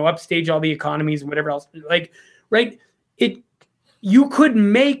upstage all the economies and whatever else. Like, right? You could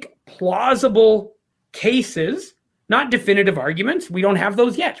make plausible cases. Not definitive arguments. We don't have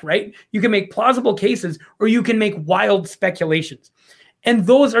those yet, right? You can make plausible cases or you can make wild speculations. And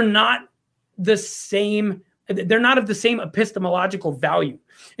those are not the same. They're not of the same epistemological value.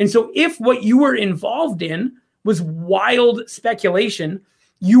 And so if what you were involved in was wild speculation,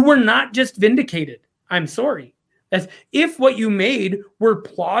 you were not just vindicated. I'm sorry. That's if what you made were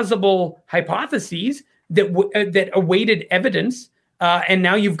plausible hypotheses that awaited evidence, and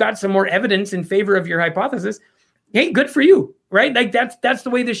now you've got some more evidence in favor of your hypothesis. Hey, good for you, right? Like that's the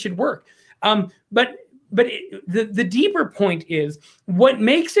way this should work. But the deeper point is what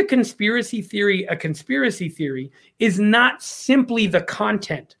makes a conspiracy theory is not simply the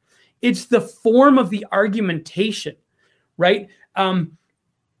content; it's the form of the argumentation, right?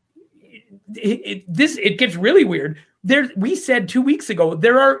 It gets really weird. We said 2 weeks ago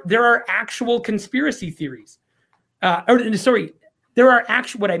there are actual conspiracy theories, what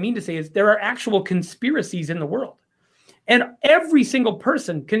I mean to say is there are actual conspiracies in the world. And every single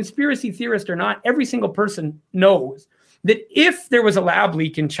person, conspiracy theorist or not, every single person knows that if there was a lab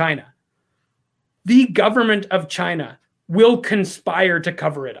leak in China, the government of China will conspire to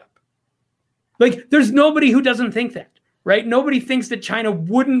cover it up. Like, there's nobody who doesn't think that, right? Nobody thinks that China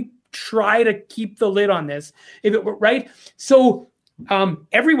wouldn't try to keep the lid on this if it were right. So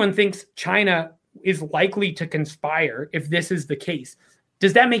everyone thinks China is likely to conspire if this is the case.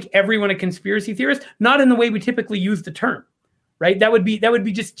 Does that make everyone a conspiracy theorist? Not in the way we typically use the term, right? That would be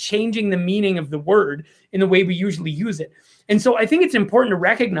just changing the meaning of the word in the way we usually use it. And so I think it's important to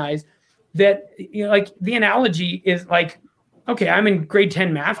recognize that, like the analogy is like, okay, I'm in grade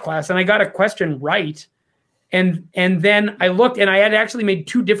 10 math class and I got a question right. And then I looked and I had actually made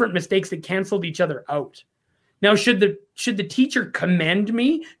 2 different mistakes that canceled each other out. Now, should the teacher commend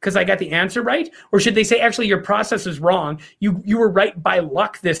me because I got the answer right? Or should they say, actually, your process is wrong. You were right by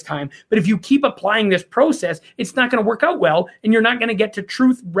luck this time. But if you keep applying this process, it's not going to work out well. And you're not going to get to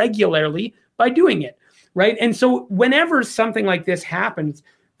truth regularly by doing it, right? And so whenever something like this happens,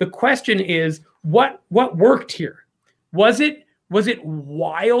 the question is, what worked here? Was it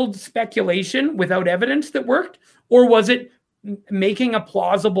wild speculation without evidence that worked? Or was it making a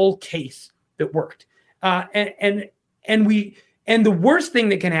plausible case that worked? And the worst thing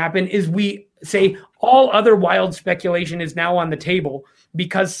that can happen is we say all other wild speculation is now on the table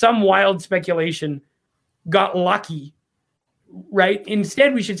because some wild speculation got lucky, right?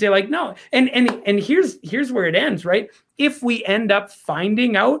 Instead, we should say like, no. And here's where it ends, right? If we end up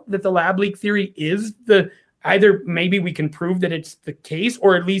finding out that the lab leak theory is either maybe we can prove that it's the case,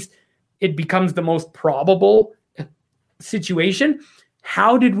 or at least it becomes the most probable situation.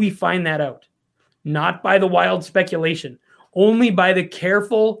 How did we find that out? Not by the wild speculation, only by the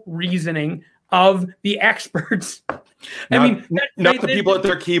careful reasoning of the experts. Not the people at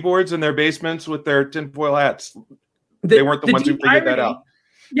their keyboards in their basements with their tinfoil hats. They weren't the ones who figured that out.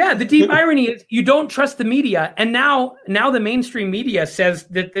 Yeah, the deep irony is you don't trust the media. And now the mainstream media says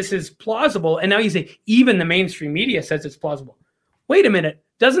that this is plausible. And now you say, even the mainstream media says it's plausible. Wait a minute.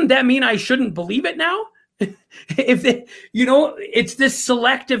 Doesn't that mean I shouldn't believe it now? It's this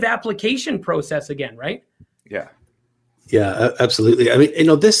selective application process again, right? Yeah. Yeah, absolutely. I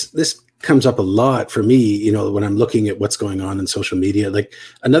mean, this comes up a lot for me, when I'm looking at what's going on in social media. Like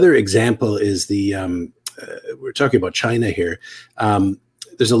another example is we're talking about China here.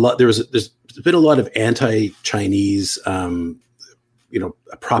 There's been a lot of anti-Chinese,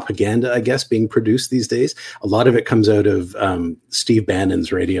 propaganda, I guess, being produced these days. A lot of it comes out of Steve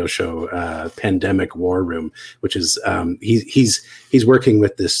Bannon's radio show, Pandemic War Room, which is he's working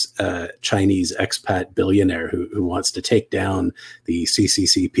with this Chinese expat billionaire who wants to take down the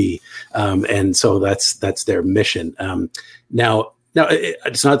CCCP, and so that's their mission. Now,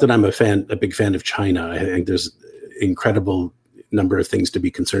 it's not that I'm a big fan of China. I think there's incredible number of things to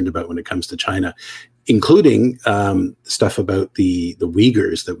be concerned about when it comes to China, including stuff about the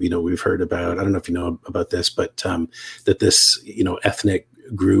Uyghurs that we've heard about. I don't know if you know about this, but that this ethnic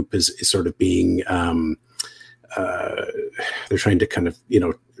group is sort of being they're trying to kind of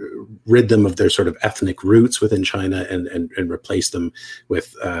rid them of their sort of ethnic roots within China and replace them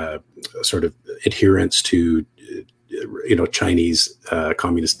with sort of adherence to Chinese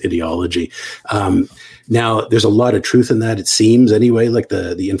communist ideology. Now, there's a lot of truth in that, it seems anyway, like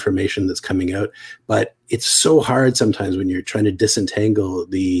the information that's coming out. But it's so hard sometimes when you're trying to disentangle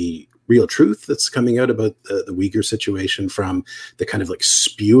the real truth that's coming out about the Uyghur situation from the kind of like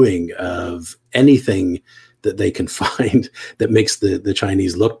spewing of anything that they can find that makes the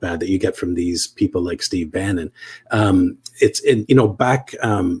Chinese look bad that you get from these people like Steve Bannon. I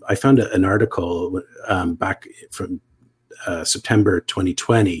found an article back from September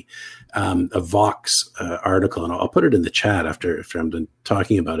 2020, a Vox article, and I'll put it in the chat after I'm done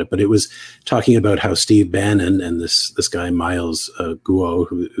talking about it. But it was talking about how Steve Bannon and this guy Miles Guo,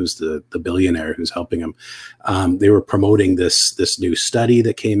 who's the billionaire who's helping him, they were promoting this new study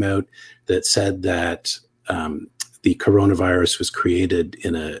that came out that said that the coronavirus was created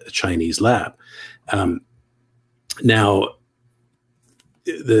in a Chinese lab. Now,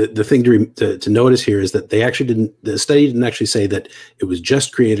 the thing to notice here is that the study didn't actually say that it was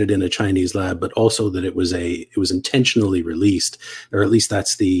just created in a Chinese lab, but also that it was intentionally released, or at least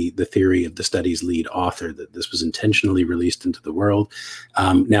that's the theory of the study's lead author, that this was intentionally released into the world.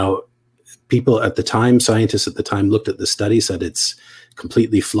 Now, people at the time, scientists at the time, looked at the study, said it's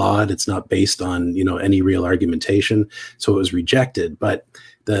completely flawed. It's not based on any real argumentation, so it was rejected. But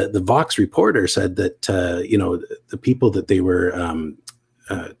the Vox reporter said that the people that they were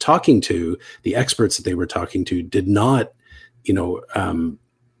talking to, the experts that they were talking to, did not,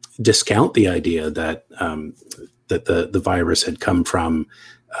 discount the idea that that the virus had come from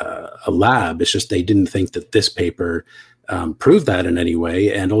a lab. It's just they didn't think that this paper proved that in any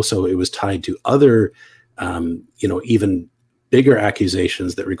way, and also it was tied to other, even bigger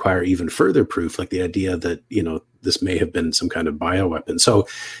accusations that require even further proof, like the idea that this may have been some kind of bioweapon. So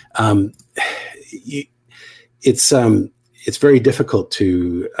it's very difficult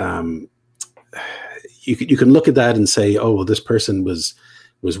to you can look at that and say, oh, well, this person was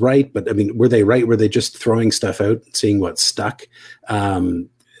right, but I mean, were they right? Were they just throwing stuff out and seeing what stuck? And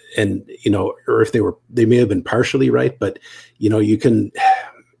or if they may have been partially right, but you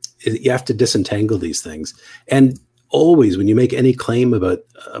have to disentangle these things. And always, when you make any claim about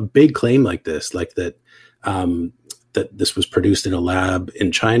a big claim like this, like that that this was produced in a lab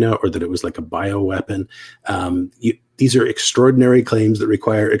in China, or that it was like a bioweapon, these are extraordinary claims that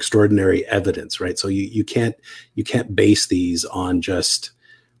require extraordinary evidence, right? So you can't base these on just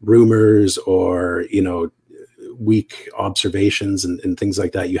rumors or weak observations and things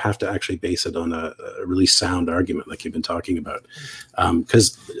like that. You have to actually base it on a really sound argument, like you've been talking about,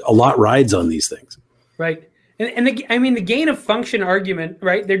 because a lot rides on these things. Right. And the gain of function argument,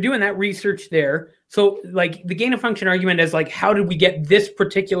 right? They're doing that research there. So like the gain of function argument is like, how did we get this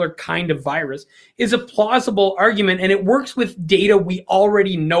particular kind of virus, is a plausible argument. And it works with data we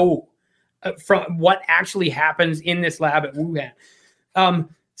already know from what actually happens in this lab at Wuhan.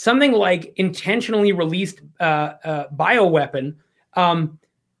 Something like intentionally released bioweapon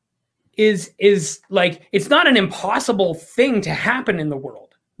is like, it's not an impossible thing to happen in the world.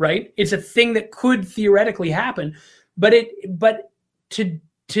 Right, it's a thing that could theoretically happen, but to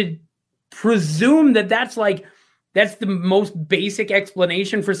presume that that's the most basic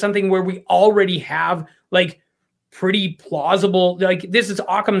explanation for something where we already have like pretty plausible, like this is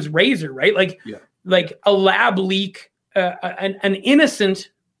Occam's razor, right? Like a lab leak, an innocent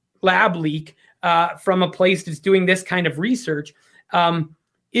lab leak from a place that's doing this kind of research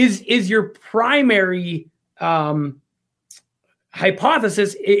is your primary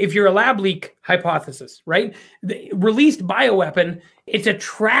hypothesis. If you're a lab leak hypothesis, right? The released bioweapon, it's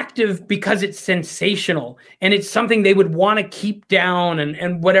attractive because it's sensational and it's something they would want to keep down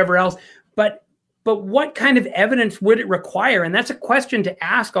and whatever else. But what kind of evidence would it require? And that's a question to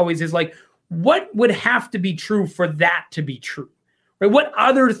ask always, is like, what would have to be true for that to be true? Right? What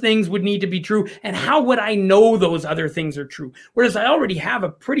other things would need to be true? And how would I know those other things are true? Whereas I already have a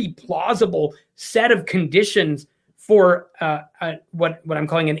pretty plausible set of conditions for what I'm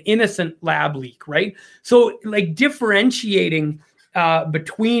calling an innocent lab leak, right? So like differentiating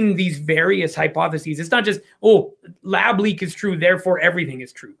between these various hypotheses, it's not just, oh, lab leak is true, therefore everything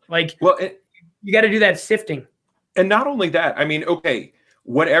is true. Like, well, you got to do that sifting. And not only that, I mean, okay,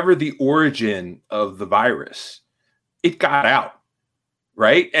 whatever the origin of the virus, it got out,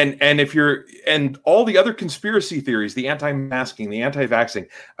 right? And all the other conspiracy theories, the anti-masking, the anti-vaxxing,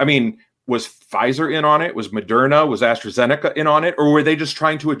 I mean, was Pfizer in on it? Was Moderna, was AstraZeneca in on it? Or were they just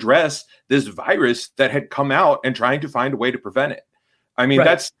trying to address this virus that had come out and trying to find a way to prevent it? I mean,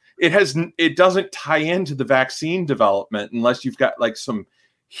 right. It doesn't tie into the vaccine development unless you've got like some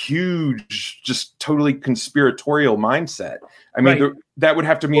huge, just totally conspiratorial mindset. I mean, right. That would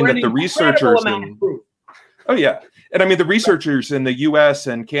have to mean that the researchers the researchers in the US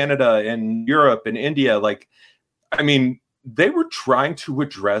and Canada and Europe and India, like, I mean, they were trying to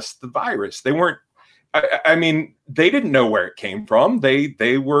address the virus. They weren't, I mean, they didn't know where it came from.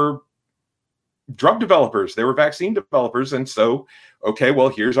 They were drug developers. They were vaccine developers. And so, okay, well,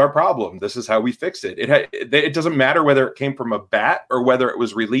 here's our problem. This is how we fix it. It doesn't matter whether it came from a bat or whether it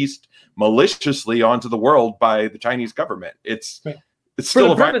was released maliciously onto the world by the Chinese government. It's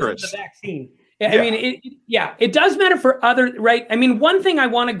still a virus. Of the vaccine. Yeah. I mean, it does matter for other, right? I mean, one thing I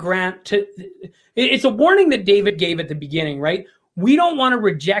want to grant to, it's a warning that David gave at the beginning, right? We don't want to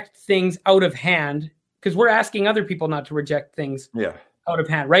reject things out of hand because we're asking other people not to reject things out of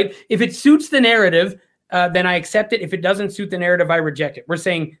hand, right? If it suits the narrative, then I accept it. If it doesn't suit the narrative, I reject it. We're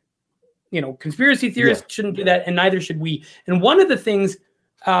saying, conspiracy theorists shouldn't do that, and neither should we. And one of the things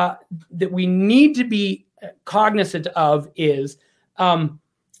that we need to be cognizant of is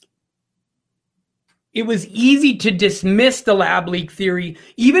it was easy to dismiss the lab leak theory,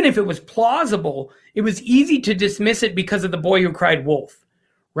 even if it was plausible. It was easy to dismiss it because of the boy who cried wolf,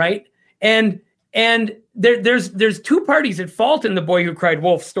 right? And there's two parties at fault in the boy who cried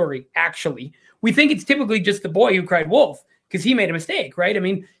wolf story. Actually, we think it's typically just the boy who cried wolf because he made a mistake, right? I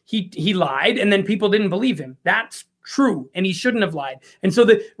mean, he lied, and then people didn't believe him. That's true, and he shouldn't have lied. And so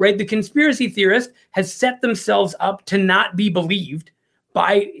the conspiracy theorist has set themselves up to not be believed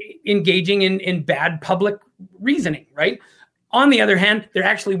by engaging in bad public reasoning, right? On the other hand, there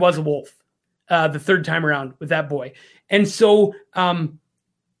actually was a wolf the third time around with that boy. And so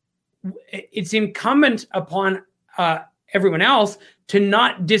it's incumbent upon everyone else to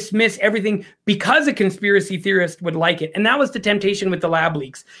not dismiss everything because a conspiracy theorist would like it. And that was the temptation with the lab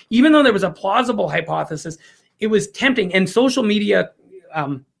leaks. Even though there was a plausible hypothesis, it was tempting. And social media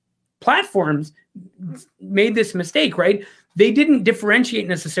platforms made this mistake, right? They didn't differentiate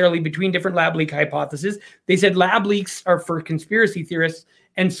necessarily between different lab leak hypotheses. They said lab leaks are for conspiracy theorists.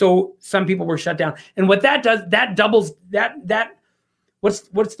 And so some people were shut down. And what that does, that doubles that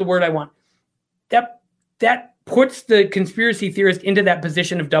what's the word I want? That puts the conspiracy theorist into that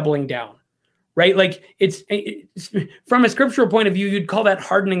position of doubling down, right? Like it's from a scriptural point of view, you'd call that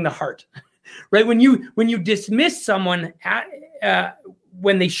hardening the heart, right? When you dismiss someone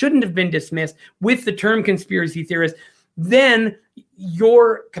when they shouldn't have been dismissed with the term conspiracy theorist, then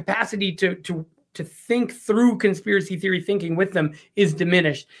your capacity to think through conspiracy theory thinking with them is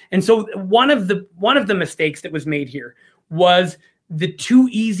diminished. And so one of the mistakes that was made here was the too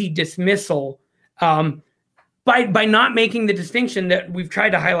easy dismissal by not making the distinction that we've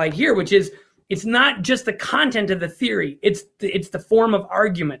tried to highlight here, which is it's not just the content of the theory, it's the form of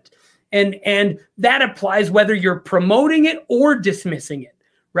argument. And that applies whether you're promoting it or dismissing it,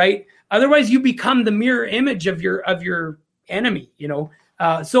 right? Otherwise, you become the mirror image of your enemy, you know.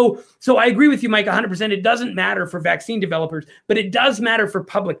 So I agree with you, Mike, 100%. It doesn't matter for vaccine developers, but it does matter for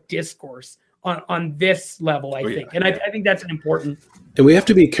public discourse on this level, I think. And I think that's an important. And we have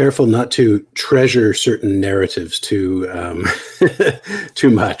to be careful not to treasure certain narratives too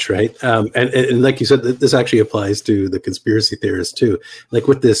much, right? And like you said, this actually applies to the conspiracy theorists too. Like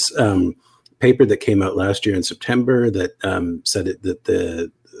with this paper that came out last year in September that said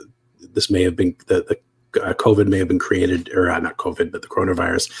that this may have been the COVID may have been created, or not COVID, but the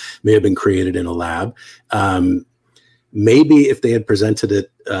coronavirus may have been created in a lab. Maybe if they had presented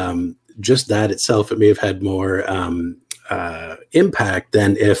it, just that itself, it may have had more impact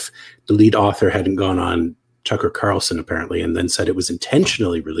than if the lead author hadn't gone on Tucker Carlson apparently and then said it was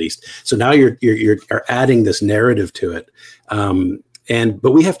intentionally released. So now you're adding this narrative to it.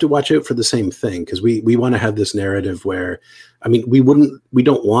 But we have to watch out for the same thing, because we want to have this narrative where, I mean, we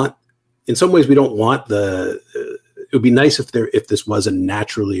don't want it would be nice if this was a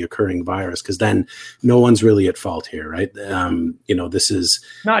naturally occurring virus, because then no one's really at fault here, right? This is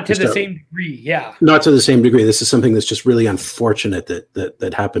not to the same degree. Yeah. Not to the same degree. This is something that's just really unfortunate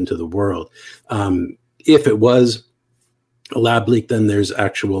that happened to the world. If it was a lab leak, then there's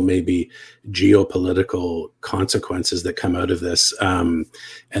actual maybe geopolitical consequences that come out of this. And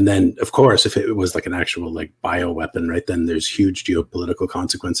then, of course, if it was like an actual like bioweapon, right, then there's huge geopolitical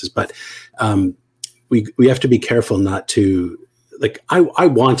consequences. But we have to be careful not to, like, I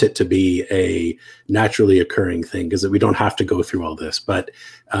want it to be a naturally occurring thing, because we don't have to go through all this, but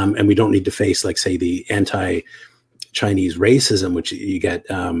and we don't need to face, like, say, the anti-Chinese racism, which you get,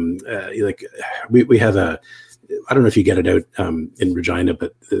 we have I don't know if you get it out in Regina,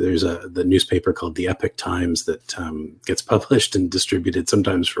 but there's the newspaper called the Epoch Times that gets published and distributed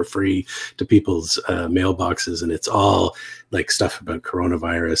sometimes for free to people's mailboxes. And it's all like stuff about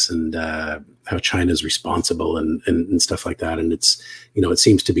coronavirus and how China's responsible and stuff like that. And it's, it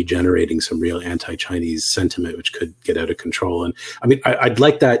seems to be generating some real anti-Chinese sentiment, which could get out of control. And I mean, I'd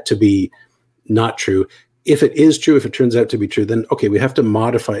like that to be not true. If it is true, if it turns out to be true, then okay, we have to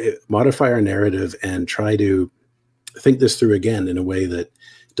modify our narrative and try to think this through again in a way that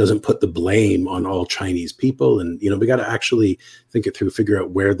doesn't put the blame on all Chinese people. And, we got to actually think it through, figure out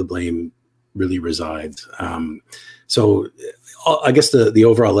where the blame really resides. So I guess the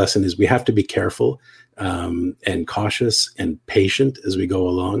overall lesson is we have to be careful and cautious and patient as we go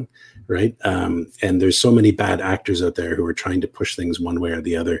along. Right. And there's so many bad actors out there who are trying to push things one way or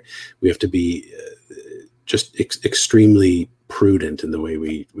the other. We have to be just extremely prudent in the way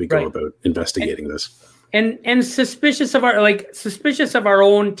we go about investigating this. And suspicious of our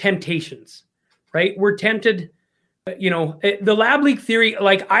own temptations, right? We're tempted The lab leak theory,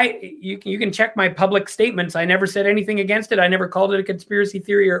 like you can check my public statements. I never said anything against it. I never called it a conspiracy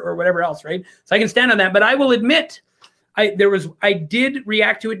theory or whatever else, right? So I can stand on that. But I will admit, I did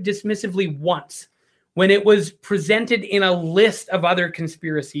react to it dismissively once when it was presented in a list of other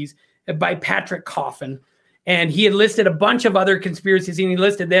conspiracies by Patrick Coffin. And he had listed a bunch of other conspiracies and he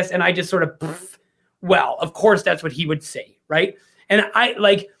listed this. And I just sort of, well, of course, that's what he would say, right? And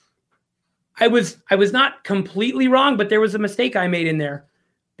I was not completely wrong, but there was a mistake I made in there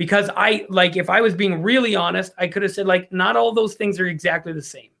because if I was being really honest, I could have said not all those things are exactly the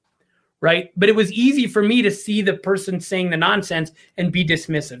same, right? But it was easy for me to see the person saying the nonsense and be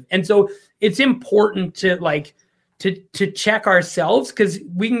dismissive. And so it's important to check ourselves because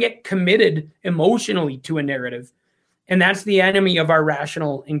we can get committed emotionally to a narrative, and that's the enemy of our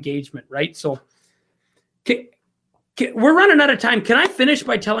rational engagement, right? So we're running out of time. Can I finish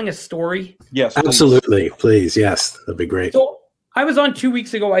by telling a story? Yes. Absolutely. Please. Yes. That'd be great. So I was on 2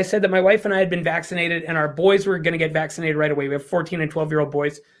 weeks ago. I said that my wife and I had been vaccinated and our boys were going to get vaccinated right away. We have 14 and 12-year-old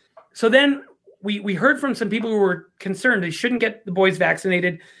boys. So then we heard from some people who were concerned they shouldn't get the boys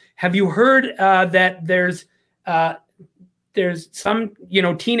vaccinated. Have you heard that there's some,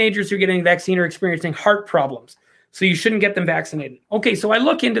 teenagers who are getting the vaccine are experiencing heart problems. So you shouldn't get them vaccinated. Okay. So I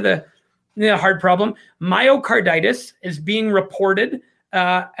look into the heart problem. Myocarditis is being reported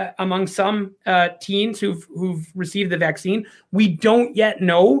among some teens who've received the vaccine. We don't yet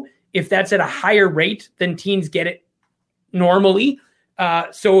know if that's at a higher rate than teens get it normally.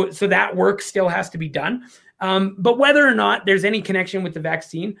 So that work still has to be done. But whether or not there's any connection with the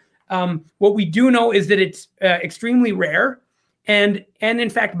vaccine, what we do know is that it's extremely rare and in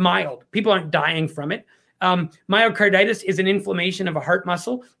fact mild. People aren't dying from it. Myocarditis is an inflammation of a heart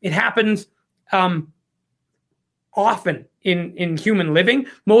muscle. It happens often in human living.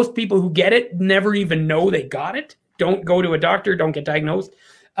 Most people who get it never even know they got it, don't go to a doctor, don't get diagnosed.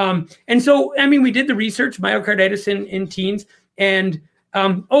 And so, we did the research, myocarditis in teens. And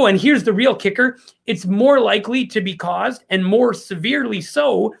and here's the real kicker. It's more likely to be caused, and more severely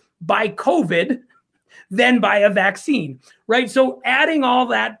so, by COVID than by a vaccine, right? So adding all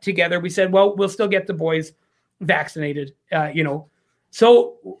that together, we said, well, we'll still get the boys vaccinated,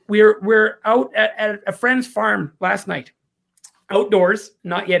 So we're out at a friend's farm last night, outdoors,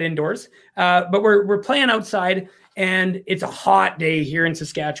 not yet indoors, but we're playing outside, and it's a hot day here in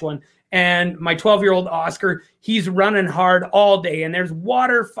Saskatchewan. And my 12-year-old Oscar, he's running hard all day, and there's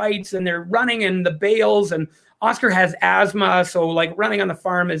water fights, and they're running in the bales, and Oscar has asthma, so running on the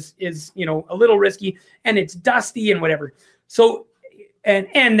farm is a little risky, and it's dusty and whatever. So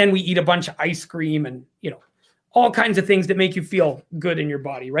and then we eat a bunch of ice cream and all kinds of things that make you feel good in your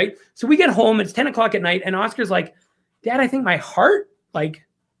body, right? So we get home, it's 10 o'clock at night, and Oscar's like, Dad, I think my heart it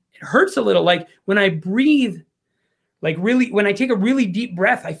hurts a little. When I breathe, when I take a really deep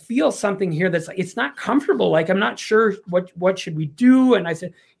breath, I feel something here that's it's not comfortable. I'm not sure what should we do. And I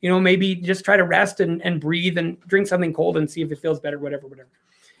said, maybe just try to rest and breathe and drink something cold and see if it feels better, whatever.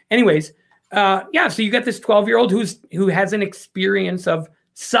 Anyways, so you got this 12-year-old who has an experience of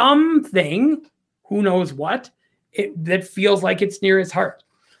something, who knows what, that feels like it's near his heart.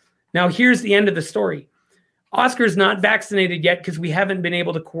 Now, here's the end of the story. Oscar's not vaccinated yet because we haven't been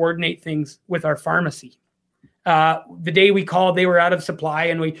able to coordinate things with our pharmacy. The day we called, they were out of supply,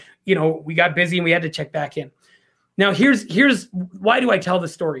 and we got busy and we had to check back in. Now, here's why do I tell the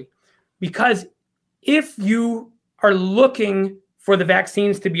story? Because if you are looking for the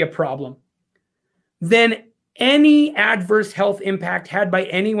vaccines to be a problem, then any adverse health impact had by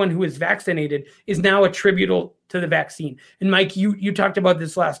anyone who is vaccinated is now attributable to the vaccine. And Mike, you talked about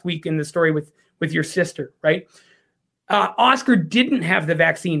this last week in the story with your sister, right? Oscar didn't have the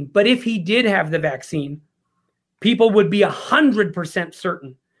vaccine, but if he did have the vaccine, people would be 100%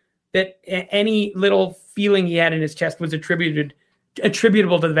 certain that any little feeling he had in his chest was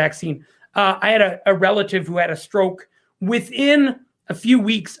attributable to the vaccine. I had a relative who had a stroke within a few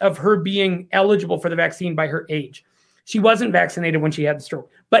weeks of her being eligible for the vaccine by her age. She wasn't vaccinated when she had the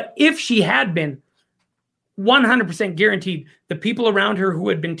stroke. But if she had been, 100% guaranteed, the people around her who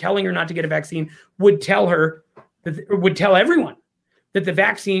had been telling her not to get a vaccine would tell everyone that the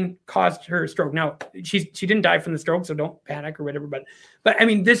vaccine caused her stroke. Now, she didn't die from the stroke, so don't panic or whatever. But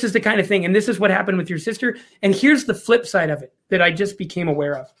this is the kind of thing, and this is what happened with your sister. And here's the flip side of it that I just became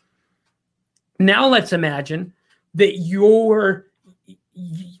aware of. Now let's imagine that your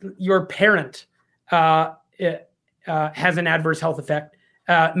parent has an adverse health effect.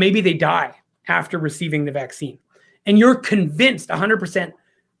 Maybe they die after receiving the vaccine, and you're convinced 100%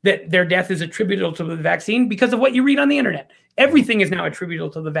 that their death is attributable to the vaccine because of what you read on the internet. Everything is now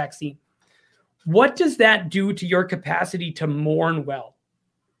attributable to the vaccine. what does that do to your capacity to mourn well?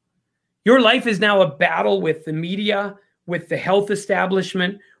 Your life is now a battle with the media, with the health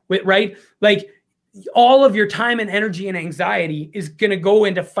establishment, with, right? Like all of your time and energy and anxiety is going to go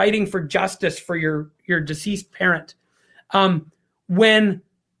into fighting for justice for your deceased parent. When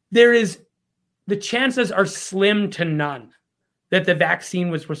there is, the chances are slim to none that the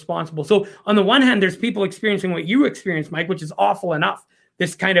vaccine was responsible. So on the one hand, there's people experiencing what you experienced, Mike, which is awful enough.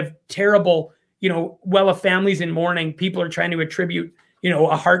 This kind of terrible, a family's in mourning. People are trying to attribute,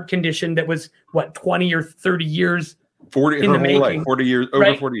 a heart condition that was 20 or 30 years 40 in the making, life, 40 years, over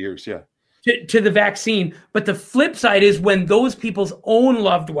right? 40 years. Yeah. To the vaccine. But the flip side is when those people's own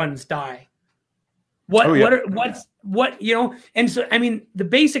loved ones die. And so, I mean, the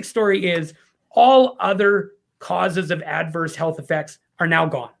basic story is all other causes of adverse health effects are now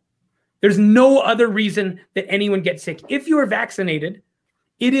gone. There's no other reason that anyone gets sick. If you are vaccinated,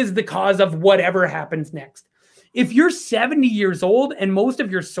 it is the cause of whatever happens next. If you're 70 years old and most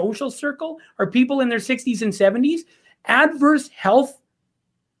of your social circle are people in their 60s and 70s, adverse health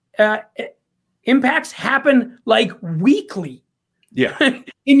impacts happen like weekly in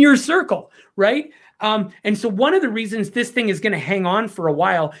your circle, right? And so one of the reasons this thing is going to hang on for a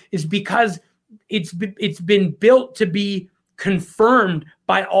while is because it's been built to be confirmed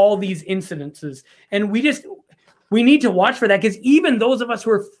by all these incidences. And we need to watch for that, because even those of us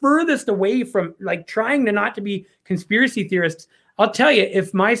who are furthest away from like trying to not to be conspiracy theorists, I'll tell you,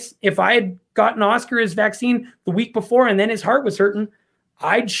 if I had gotten Oscar his vaccine the week before and then his heart was hurting,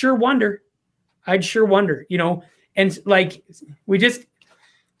 I'd sure wonder, and like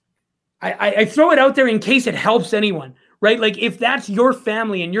I throw it out there in case it helps anyone, right? Like if that's your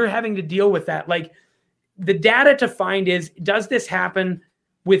family and you're having to deal with that, like the data to find is, does this happen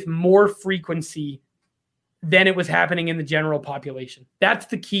with more frequency than it was happening in the general population? That's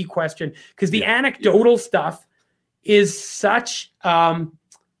the key question, because the anecdotal stuff is such,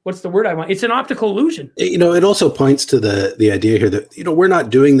 what's the word I want? It's an optical illusion. It also points to the idea here that, we're not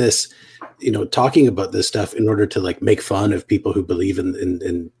doing this, talking about this stuff in order to like make fun of people who believe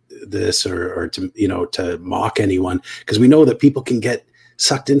in this or to, to mock anyone, because we know that people can get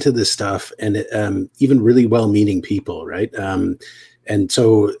sucked into this stuff, and even really well-meaning people, right? And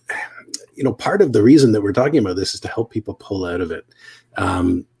so, part of the reason that we're talking about this is to help people pull out of it.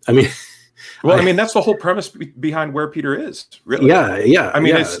 That's the whole premise behind Where Peter Is, really.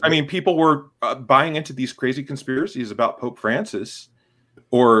 Yeah. People were buying into these crazy conspiracies about Pope Francis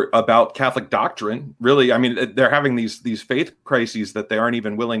or about Catholic doctrine. Really, they're having these faith crises that they aren't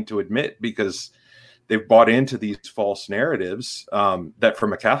even willing to admit because they've bought into these false narratives that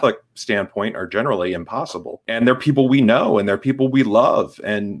from a Catholic standpoint are generally impossible. And they're people we know, and they're people we love,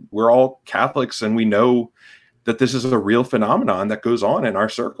 and we're all Catholics, and we know that this is a real phenomenon that goes on in our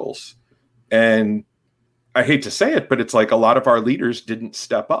circles. And I hate to say it, but it's like a lot of our leaders didn't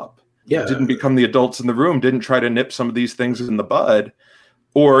step up, didn't become the adults in the room, didn't try to nip some of these things in the bud,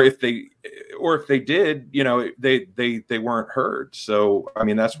 or if they did, they weren't heard. So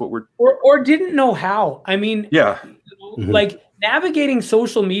that's what we're or didn't know how. Like navigating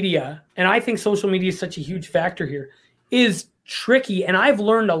social media, and I think social media is such a huge factor here, is tricky. And I've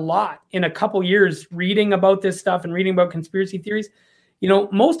learned a lot in a couple years reading about this stuff and reading about conspiracy theories.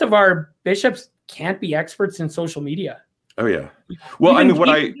 Most of our bishops can't be experts in social media. Oh yeah. Well, even from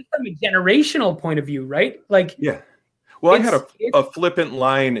a generational point of view, right? Like, yeah. Well, I had a flippant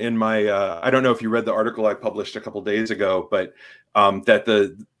line in my, I don't know if you read the article I published a couple days ago, but that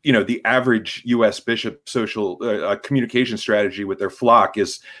the average U.S. bishop social communication strategy with their flock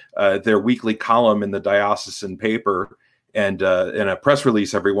is their weekly column in the diocesan paper and a press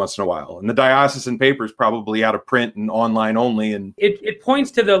release every once in a while. And the diocesan paper is probably out of print and online only. And it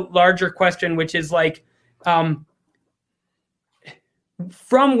points to the larger question, which is like, from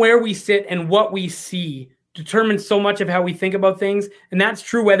where we sit and what we see determines so much of how we think about things. And that's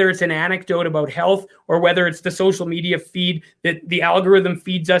true whether it's an anecdote about health or whether it's the social media feed that the algorithm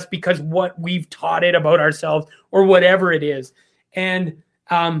feeds us because what we've taught it about ourselves or whatever it is. And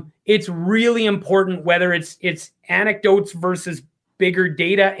it's really important whether it's anecdotes versus bigger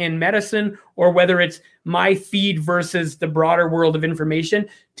data in medicine or whether it's my feed versus the broader world of information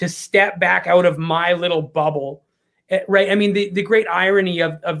to step back out of my little bubble. Right. The great irony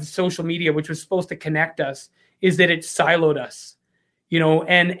of social media, which was supposed to connect us, is that it siloed us,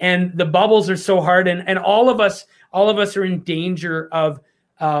 and the bubbles are so hard. And all of us are in danger of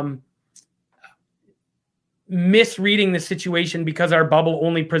misreading the situation because our bubble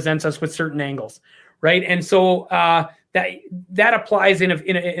only presents us with certain angles. Right. And so that applies at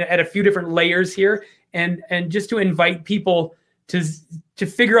a few different layers here. And just to invite people to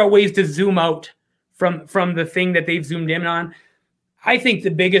figure out ways to zoom out from the thing that they've zoomed in on. I think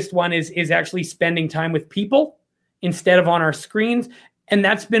the biggest one is actually spending time with people instead of on our screens. And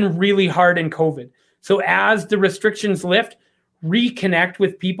that's been really hard in COVID. So as the restrictions lift, reconnect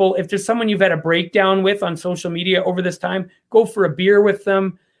with people. If there's someone you've had a breakdown with on social media over this time, go for a beer with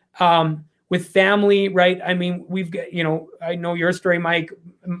them, with family, right? I mean, we've got, I know your story, Mike,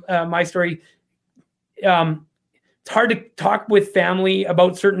 my story. It's hard to talk with family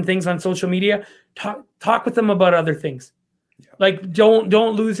about certain things on social media. Talk with them about other things. Yeah. Like, don't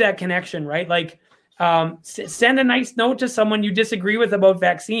lose that connection, right? Like, send a nice note to someone you disagree with about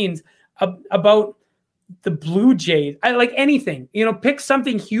vaccines, about the Blue Jays. I like anything, pick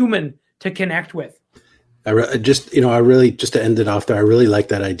something human to connect with. I really, just to end it off there, I really like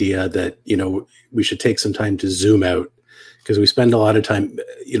that idea that, we should take some time to zoom out, because we spend a lot of time,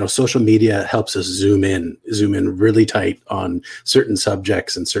 social media helps us zoom in really tight on certain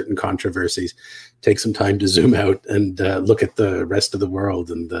subjects and certain controversies. Take some time to zoom out and look at the rest of the world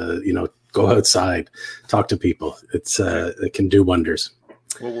and, go outside, talk to people. It can do wonders.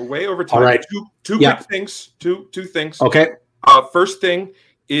 Well, we're way over time. All right. Two quick things. Two things. Okay. First thing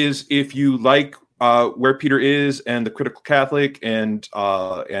is, if you like Where Peter Is and the Critical Catholic and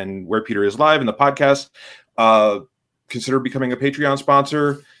Where Peter Is Live and the podcast, consider becoming a Patreon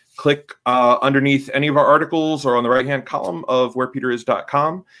sponsor. Click underneath any of our articles or on the right-hand column of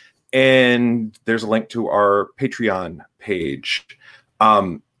wherepeteris.com, and there's a link to our Patreon page.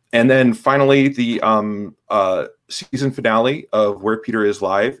 And then finally, the season finale of Where Peter Is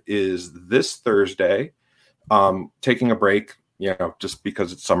Live is this Thursday. Taking a break, just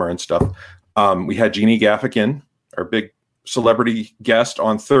because it's summer and stuff. We had Jeannie Gaffigan, our big celebrity guest,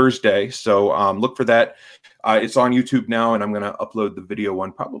 on Thursday. So look for that. It's on YouTube now, and I'm going to upload the video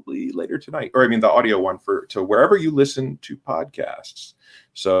one probably later tonight, the audio one to wherever you listen to podcasts.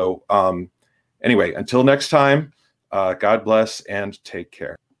 So anyway, until next time, God bless and take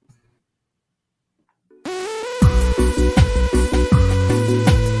care.